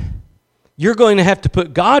God, you're going to have to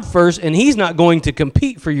put God first, and He's not going to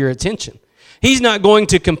compete for your attention. He's not going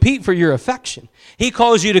to compete for your affection. He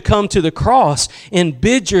calls you to come to the cross and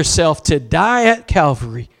bid yourself to die at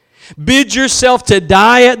Calvary. Bid yourself to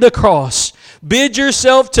die at the cross. Bid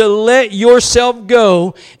yourself to let yourself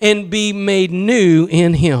go and be made new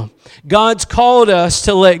in Him. God's called us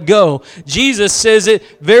to let go. Jesus says it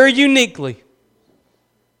very uniquely.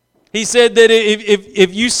 He said that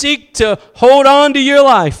if you seek to hold on to your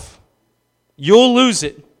life, you'll lose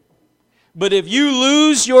it. But if you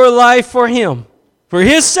lose your life for Him, for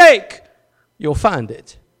His sake, you'll find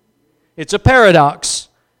it. It's a paradox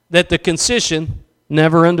that the concision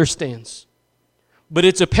never understands. but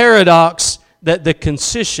it's a paradox that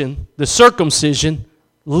the circumcision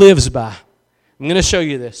lives by. I'm going to show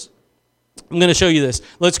you this.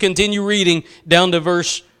 Let's continue reading down to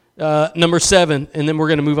verse number 7, and then we're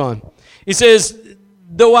going to move on. He says,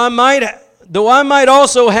 though I might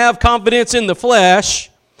also have confidence in the flesh,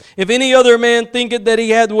 if any other man thinketh that he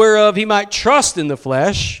hath whereof he might trust in the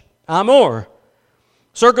flesh, I more.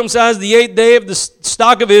 Circumcised the 8th day of the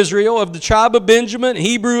stock of Israel, of the tribe of Benjamin,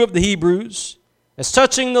 Hebrew of the Hebrews, as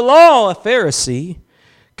touching the law, a Pharisee,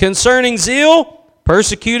 concerning zeal,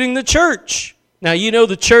 persecuting the church. Now, you know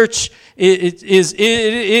the church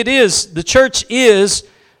the church is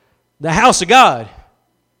the house of God.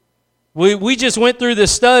 We just went through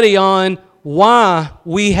this study on why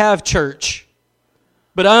we have church.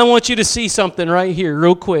 But I want you to see something right here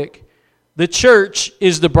real quick. The church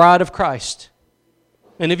is the bride of Christ.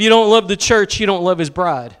 And if you don't love the church, you don't love His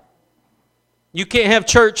bride. You can't have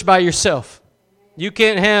church by yourself. You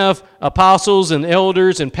can't have apostles and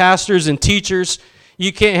elders and pastors and teachers.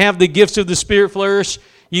 You can't have the gifts of the Spirit flourish.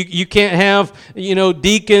 You can't have,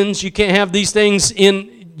 deacons. You can't have these things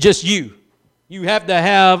in just you. You have to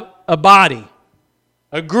have a body,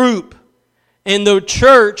 a group. And the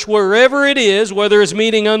church, wherever it is, whether it's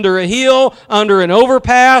meeting under a hill, under an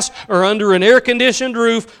overpass, or under an air-conditioned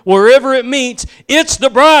roof, wherever it meets, it's the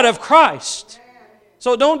bride of Christ.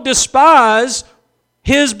 So don't despise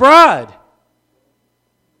His bride.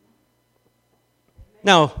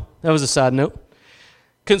 Now, that was a side note.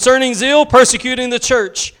 Concerning zeal, persecuting the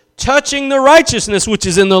church, touching the righteousness which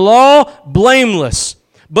is in the law, blameless.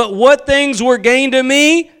 But what things were gained to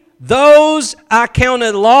me, those I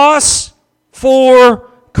counted loss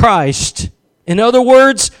for Christ. In other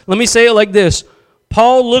words, let me say it like this.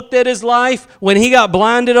 Paul looked at his life when he got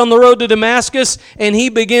blinded on the road to Damascus, and he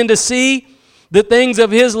began to see the things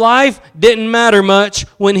of his life didn't matter much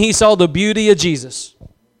when he saw the beauty of Jesus.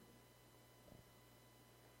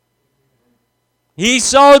 He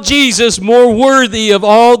saw Jesus more worthy of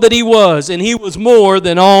all that He was, and He was more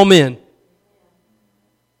than all men.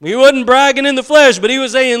 He wasn't bragging in the flesh, but he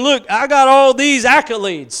was saying, look, I got all these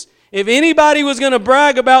accolades. If anybody was going to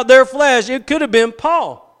brag about their flesh, it could have been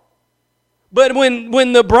Paul. But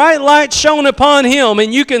when the bright light shone upon him,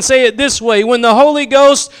 and you can say it this way, when the Holy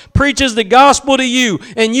Ghost preaches the gospel to you,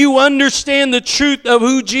 and you understand the truth of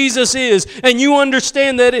who Jesus is, and you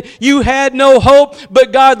understand that you had no hope,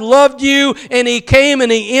 but God loved you, and He came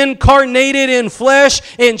and He incarnated in flesh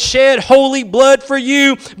and shed holy blood for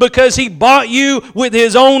you because He bought you with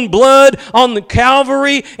His own blood on the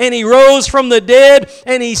Calvary, and He rose from the dead,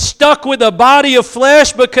 and He stuck with a body of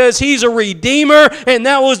flesh because He's a redeemer, and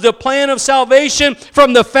that was the plan of salvation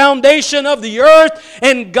from the foundation of the earth.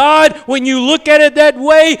 And God, when you look at it that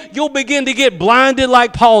way, you'll begin to get blinded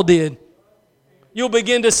like Paul did. You'll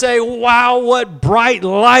begin to say, wow, what bright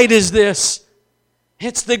light is this?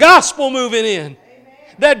 It's the gospel moving in.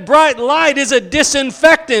 That bright light is a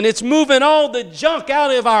disinfectant. It's moving all the junk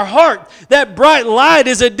out of our heart. That bright light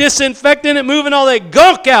is a disinfectant. It's moving all that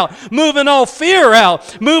gunk out, moving all fear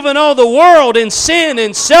out, moving all the world and sin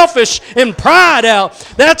and selfish and pride out.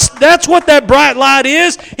 That's what that bright light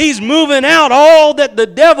is. He's moving out all that the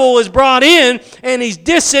devil has brought in, and He's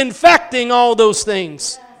disinfecting all those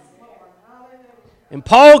things. And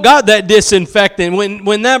Paul got that disinfectant.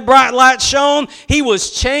 When that bright light shone, he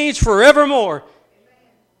was changed forevermore.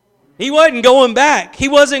 He wasn't going back. He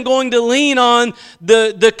wasn't going to lean on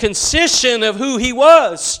the concision of who he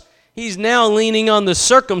was. He's now leaning on the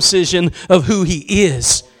circumcision of who he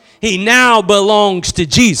is. He now belongs to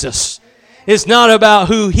Jesus. It's not about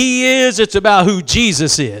who he is, it's about who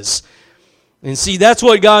Jesus is. And see, that's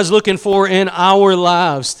what God's looking for in our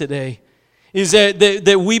lives today. Is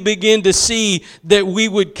that we begin to see that we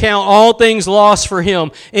would count all things lost for Him.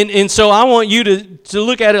 And so I want you to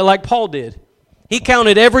look at it like Paul did. He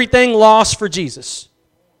counted everything lost for Jesus.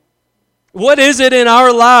 What is it in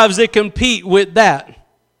our lives that compete with that?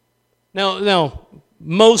 Now,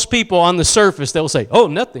 most people on the surface, they'll say, oh,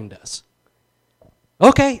 nothing does.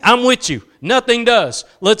 Okay, I'm with you. Nothing does.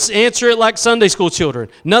 Let's answer it like Sunday school children.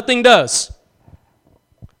 Nothing does.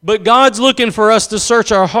 But God's looking for us to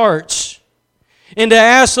search our hearts and to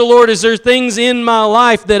ask the Lord, is there things in my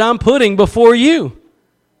life that I'm putting before you?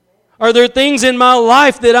 Are there things in my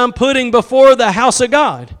life that I'm putting before the house of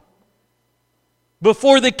God?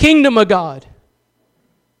 Before the kingdom of God?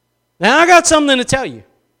 Now, I got something to tell you.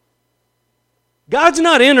 God's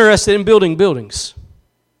not interested in building buildings.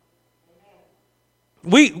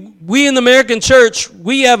 We in the American church,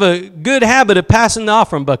 we have a good habit of passing the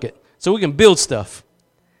offering bucket so we can build stuff.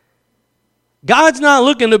 God's not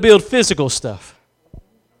looking to build physical stuff.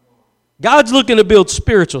 God's looking to build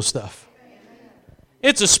spiritual stuff.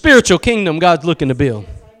 It's a spiritual kingdom God's looking to build.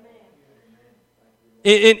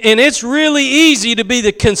 And it's really easy to be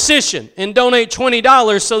the concession and donate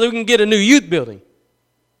 $20 so that we can get a new youth building.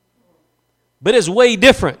 But it's way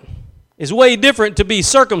different. It's way different to be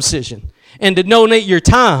circumcision and to donate your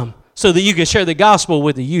time so that you can share the gospel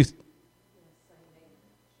with the youth.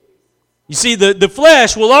 You see, the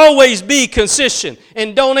flesh will always be concession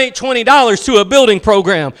and donate $20 to a building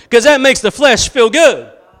program because that makes the flesh feel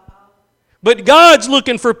good. But God's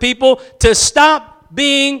looking for people to stop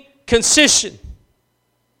being concession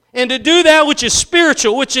and to do that which is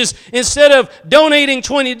spiritual, which is instead of donating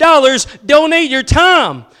 $20, donate your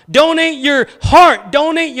time, donate your heart,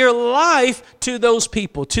 donate your life to those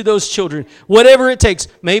people, to those children, whatever it takes.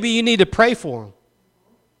 Maybe you need to pray for them.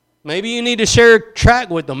 Maybe you need to share a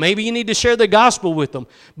tract with them. Maybe you need to share the gospel with them.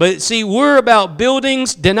 But see, we're about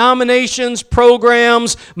buildings, denominations,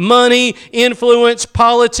 programs, money, influence,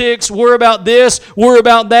 politics. We're about this. We're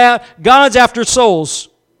about that. God's after souls.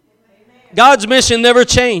 God's mission never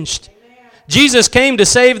changed. Jesus came to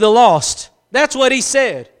save the lost. That's what he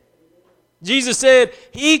said. Jesus said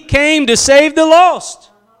he came to save the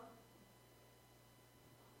lost.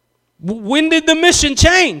 When did the mission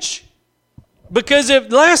change? Because if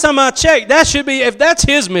last time I checked, that should be, if that's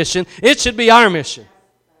his mission, it should be our mission.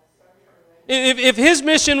 If his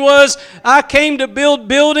mission was, I came to build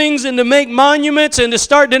buildings and to make monuments and to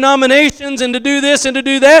start denominations and to do this and to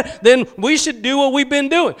do that, then we should do what we've been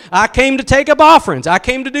doing. I came to take up offerings. I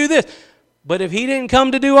came to do this. But if he didn't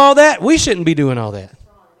come to do all that, we shouldn't be doing all that.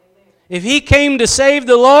 If he came to save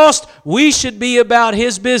the lost, we should be about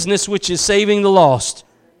his business, which is saving the lost.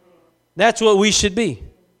 That's what we should be.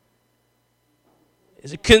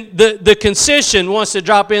 The concession wants to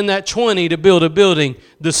drop in that 20 to build a building.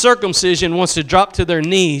 The circumcision wants to drop to their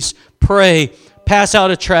knees, pray, pass out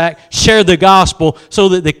a tract, share the gospel so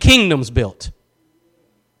that the kingdom's built.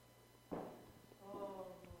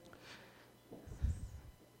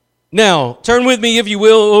 Now, turn with me, if you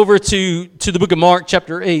will, over to the book of Mark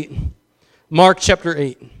chapter 8. Mark chapter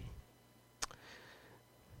 8.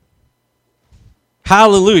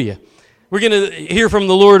 Hallelujah. We're going to hear from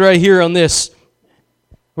the Lord right here on this.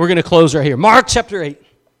 We're going to close right here. Mark chapter 8.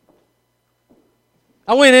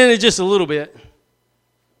 I went in it just a little bit.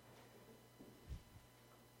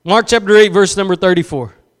 Mark chapter 8, verse number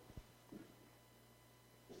 34.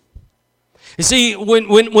 You see,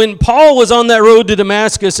 when Paul was on that road to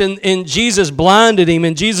Damascus and Jesus blinded him,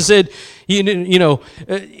 and Jesus said,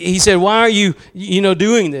 he said, why are you,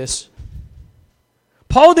 doing this?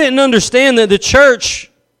 Paul didn't understand that the church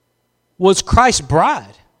was Christ's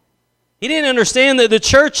bride. He didn't understand that the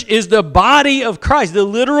church is the body of Christ, the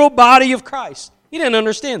literal body of Christ. He didn't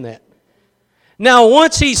understand that. Now,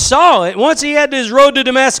 once he saw it, once he had his road to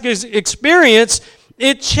Damascus experience,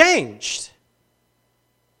 it changed.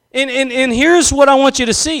 And here's what I want you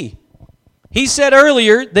to see. He said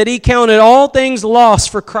earlier that he counted all things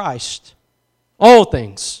lost for Christ. All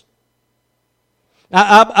things.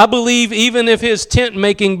 I believe even if his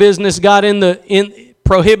tent-making business got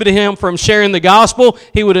prohibited him from sharing the gospel,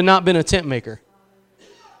 he would have not been a tent maker.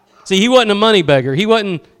 See, he wasn't a money beggar. He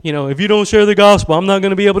wasn't, if you don't share the gospel, I'm not going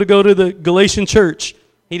to be able to go to the Galatian church.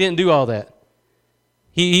 He didn't do all that.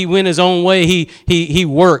 He went his own way. He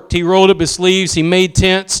worked. He rolled up his sleeves. He made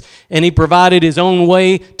tents, and he provided his own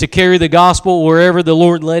way to carry the gospel wherever the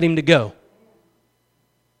Lord led him to go.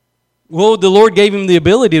 Well, the Lord gave him the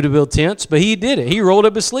ability to build tents, but he did it. He rolled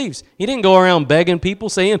up his sleeves. He didn't go around begging people,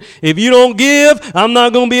 saying, if you don't give, I'm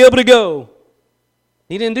not going to be able to go.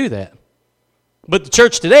 He didn't do that. But the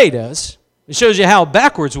church today does. It shows you how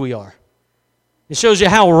backwards we are. It shows you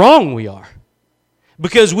how wrong we are.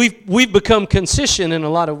 Because we've become concession in a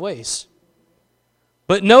lot of ways.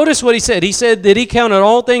 But notice what he said. He said that he counted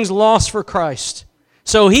all things lost for Christ.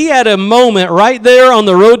 So he had a moment right there on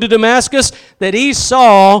the road to Damascus that he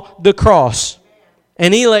saw the cross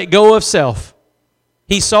and he let go of self.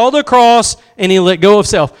 He saw the cross and he let go of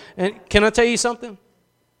self. And can I tell you something?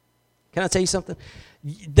 Can I tell you something?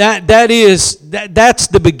 That's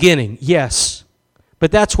the beginning, yes.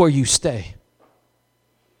 But that's where you stay.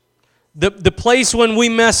 The place when we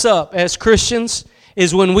mess up as Christians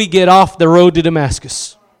is when we get off the road to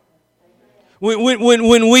Damascus.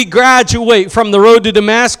 When we graduate from the road to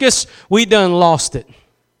Damascus, we done lost it.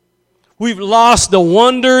 We've lost the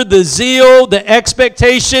wonder, the zeal, the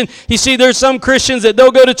expectation. You see, there's some Christians that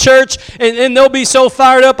they'll go to church and they'll be so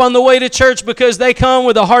fired up on the way to church because they come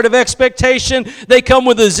with a heart of expectation. They come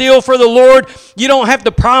with a zeal for the Lord. You don't have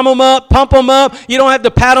to prime them up, pump them up. You don't have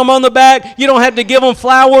to pat them on the back. You don't have to give them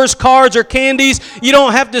flowers, cards, or candies. You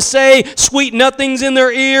don't have to say sweet nothings in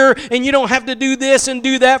their ear. And you don't have to do this and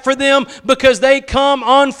do that for them because they come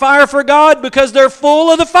on fire for God because they're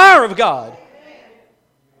full of the fire of God.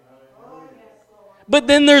 But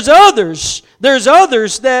then there's others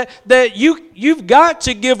that you've got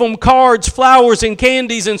to give them cards, flowers, and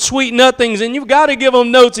candies and sweet nothings, and you've got to give them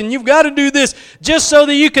notes, and you've got to do this just so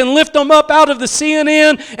that you can lift them up out of the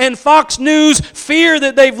CNN and Fox News fear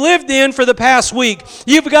that they've lived in for the past week.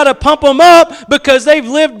 You've got to pump them up because they've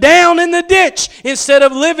lived down in the ditch. Instead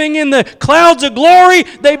of living in the clouds of glory,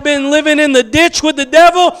 they've been living in the ditch with the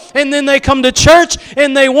devil, and then they come to church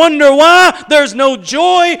and they wonder why there's no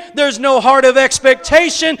joy, there's no heart of expectation,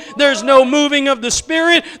 there's no moving of the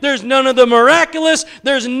Spirit, there's none of the miraculous,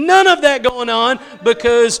 there's none of that going on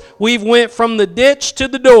because we've went from the ditch to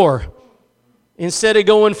the door instead of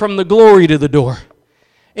going from the glory to the door.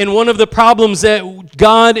 And one of the problems that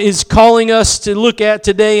God is calling us to look at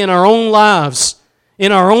today in our own lives,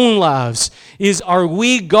 is are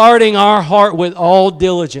we guarding our heart with all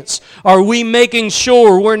diligence? Are we making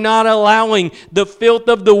sure we're not allowing the filth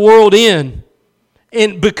of the world in?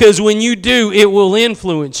 And because when you do, it will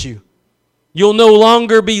influence you. You'll no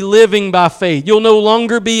longer be living by faith. You'll no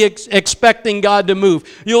longer be expecting God to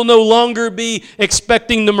move. You'll no longer be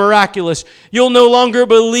expecting the miraculous. You'll no longer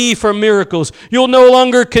believe for miracles. You'll no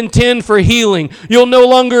longer contend for healing. You'll no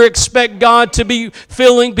longer expect God to be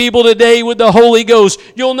filling people today with the Holy Ghost.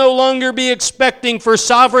 You'll no longer be expecting for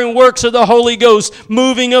sovereign works of the Holy Ghost,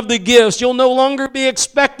 moving of the gifts. You'll no longer be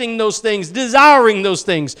expecting those things, desiring those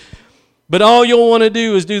things. But all you'll want to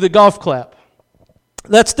do is do the golf clap.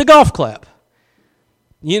 That's the golf clap.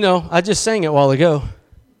 You know, I just sang it a while ago.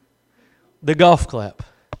 The golf clap.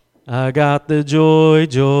 I got the joy,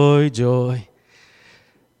 joy, joy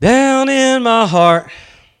down in my heart.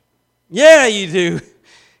 Yeah, you do.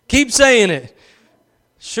 Keep saying it.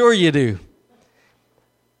 Sure you do.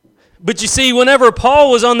 But you see, whenever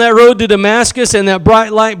Paul was on that road to Damascus and that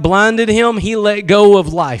bright light blinded him, he let go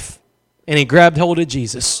of life and he grabbed hold of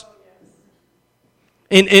Jesus.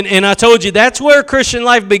 And I told you, that's where Christian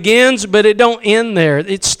life begins, but it don't end there.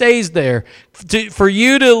 It stays there. For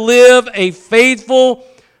you to live a faithful,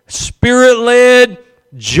 Spirit-led,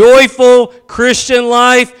 joyful Christian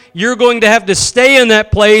life, you're going to have to stay in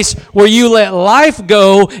that place where you let life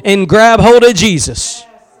go and grab hold of Jesus.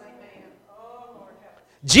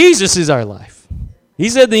 Jesus is our life. He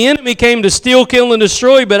said the enemy came to steal, kill, and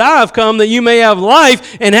destroy, but I have come that you may have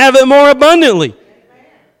life and have it more abundantly.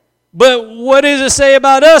 But what does it say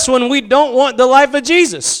about us when we don't want the life of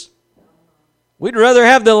Jesus? We'd rather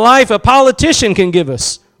have the life a politician can give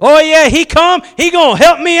us. Oh yeah, he come, he going to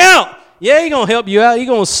help me out. Yeah, he going to help you out. He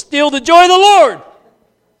going to steal the joy of the Lord.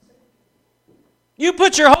 You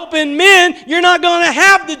put your hope in men, you're not going to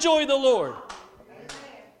have the joy of the Lord.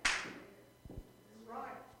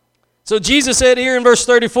 So Jesus said here in verse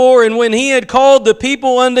 34, and when he had called the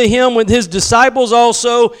people unto him with his disciples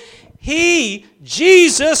also, he,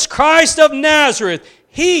 Jesus Christ of Nazareth,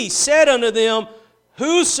 he said unto them,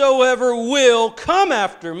 whosoever will come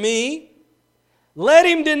after me, let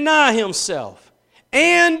him deny himself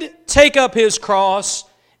and take up his cross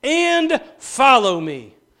and follow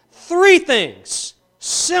me. 3 things.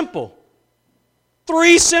 Simple.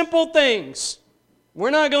 3 simple things. We're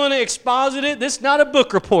not going to exposit it. This is not a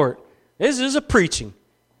book report. This is a preaching.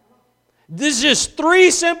 This is just 3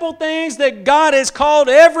 simple things that God has called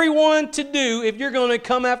everyone to do if you're going to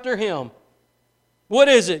come after Him. What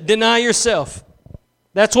is it? Deny yourself.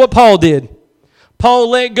 That's what Paul did.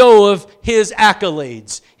 Paul let go of his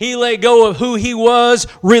accolades. He let go of who he was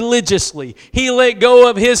religiously. He let go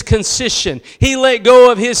of his concession. He let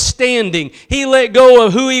go of his standing. He let go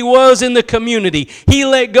of who he was in the community. He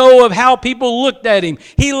let go of how people looked at him.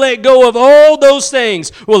 He let go of all those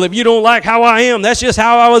things. Well, if you don't like how I am, that's just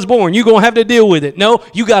how I was born. You're going to have to deal with it. No,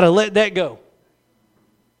 you got to let that go.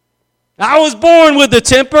 I was born with the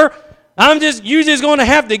temper. You're just going to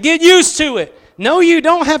have to get used to it. No, you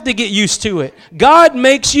don't have to get used to it. God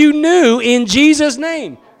makes you new in Jesus'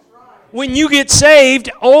 name. When you get saved,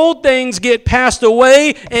 old things get passed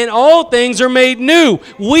away and all things are made new.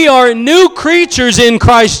 We are new creatures in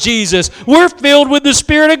Christ Jesus. We're filled with the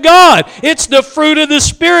Spirit of God. It's the fruit of the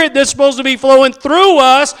Spirit that's supposed to be flowing through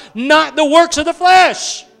us, not the works of the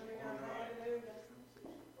flesh.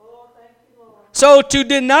 So to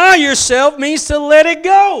deny yourself means to let it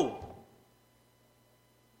go.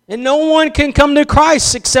 And no one can come to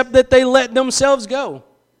Christ except that they let themselves go.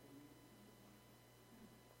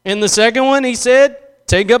 And the second one, he said,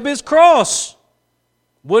 take up his cross.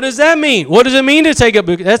 What does that mean? What does it mean to take up?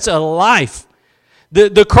 That's a life.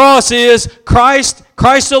 The cross is Christ,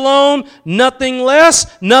 Christ alone, nothing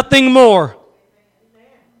less, nothing more.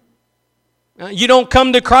 You don't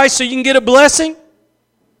come to Christ so you can get a blessing.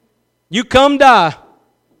 You come die.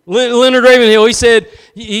 Leonard Ravenhill,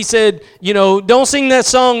 he said, you know, don't sing that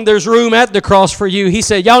song, There's Room at the Cross for You. He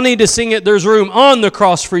said, y'all need to sing it, There's Room on the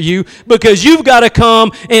Cross for You, because you've got to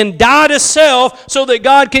come and die to self so that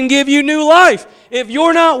God can give you new life. If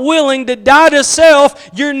you're not willing to die to self,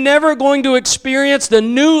 you're never going to experience the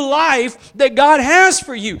new life that God has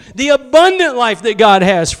for you, the abundant life that God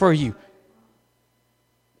has for you.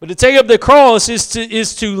 But to take up the cross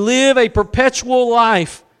is to live a perpetual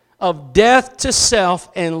life of death to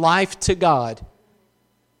self and life to God.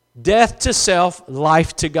 Death to self,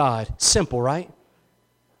 life to God. Simple, right?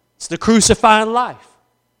 It's the crucified life.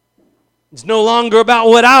 It's no longer about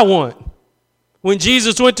what I want. When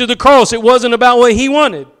Jesus went to the cross, it wasn't about what he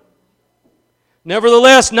wanted.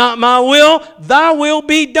 Nevertheless, not my will, thy will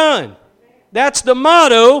be done. That's the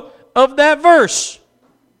motto of that verse.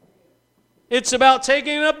 It's about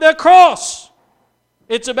taking up the cross.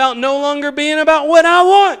 It's about no longer being about what I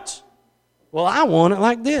want. Well, I want it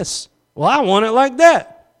like this. Well, I want it like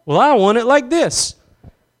that. Well, I want it like this.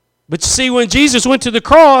 But you see, when Jesus went to the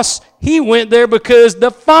cross, he went there because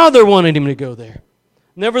the Father wanted him to go there.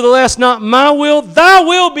 Nevertheless, not my will, thy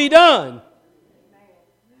will be done.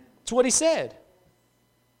 That's what he said.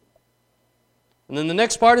 And then the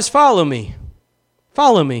next part is follow me.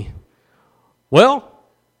 Follow me. Well,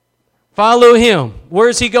 follow him. Where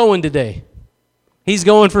is he going today? He's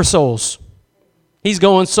going for souls. He's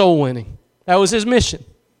going soul winning. That was his mission.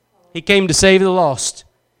 He came to save the lost.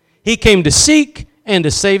 He came to seek and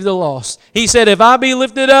to save the lost. He said, if I be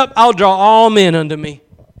lifted up, I'll draw all men unto me.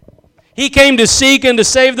 He came to seek and to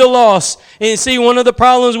save the lost. And see, one of the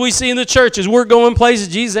problems we see in the church is we're going places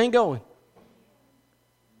Jesus ain't going.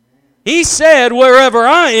 He said, wherever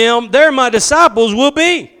I am, there my disciples will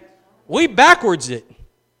be. We backwards it.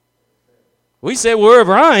 We said,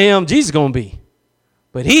 wherever I am, Jesus is going to be.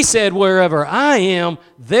 But he said, wherever I am,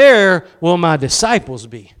 there will my disciples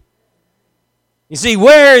be. You see,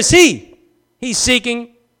 where is he? He's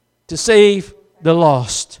seeking to save the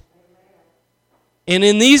lost. And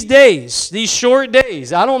in these days, these short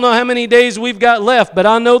days, I don't know how many days we've got left, but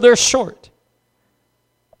I know they're short.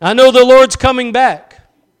 I know the Lord's coming back.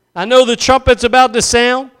 I know the trumpet's about to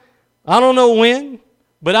sound. I don't know when,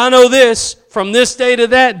 but I know this, from this day to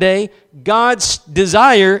that day, God's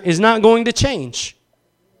desire is not going to change.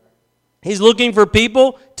 He's looking for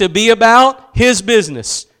people to be about his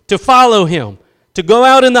business, to follow him, to go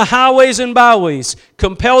out in the highways and byways,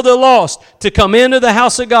 compel the lost to come into the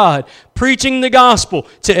house of God, preaching the gospel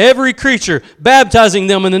to every creature, baptizing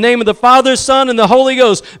them in the name of the Father, Son, and the Holy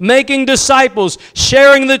Ghost, making disciples,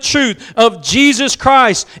 sharing the truth of Jesus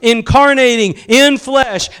Christ, incarnating in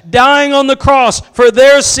flesh, dying on the cross for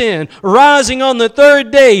their sin, rising on the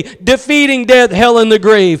third day, defeating death, hell, and the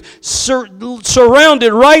grave,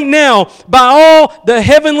 surrounded right now by all the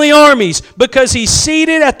heavenly armies, because he's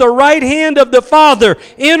seated at the right hand of the Father,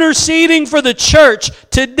 interceding for the church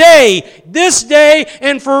today, this day,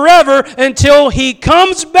 and forever until he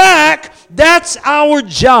comes back. That's our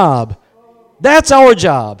job. That's our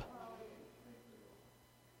job.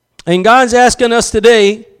 And God's asking us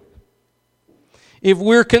today if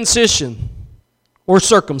we're concision or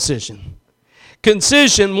circumcision.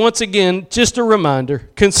 Concision, once again, just a reminder,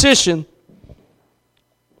 concision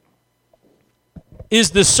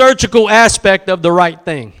is the surgical aspect of the right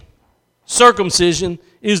thing. Circumcision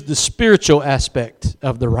is the spiritual aspect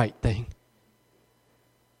of the right thing.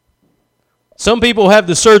 Some people have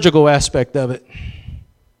the surgical aspect of it.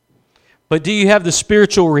 But do you have the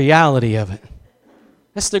spiritual reality of it?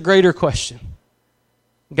 That's the greater question.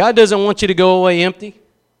 God doesn't want you to go away empty.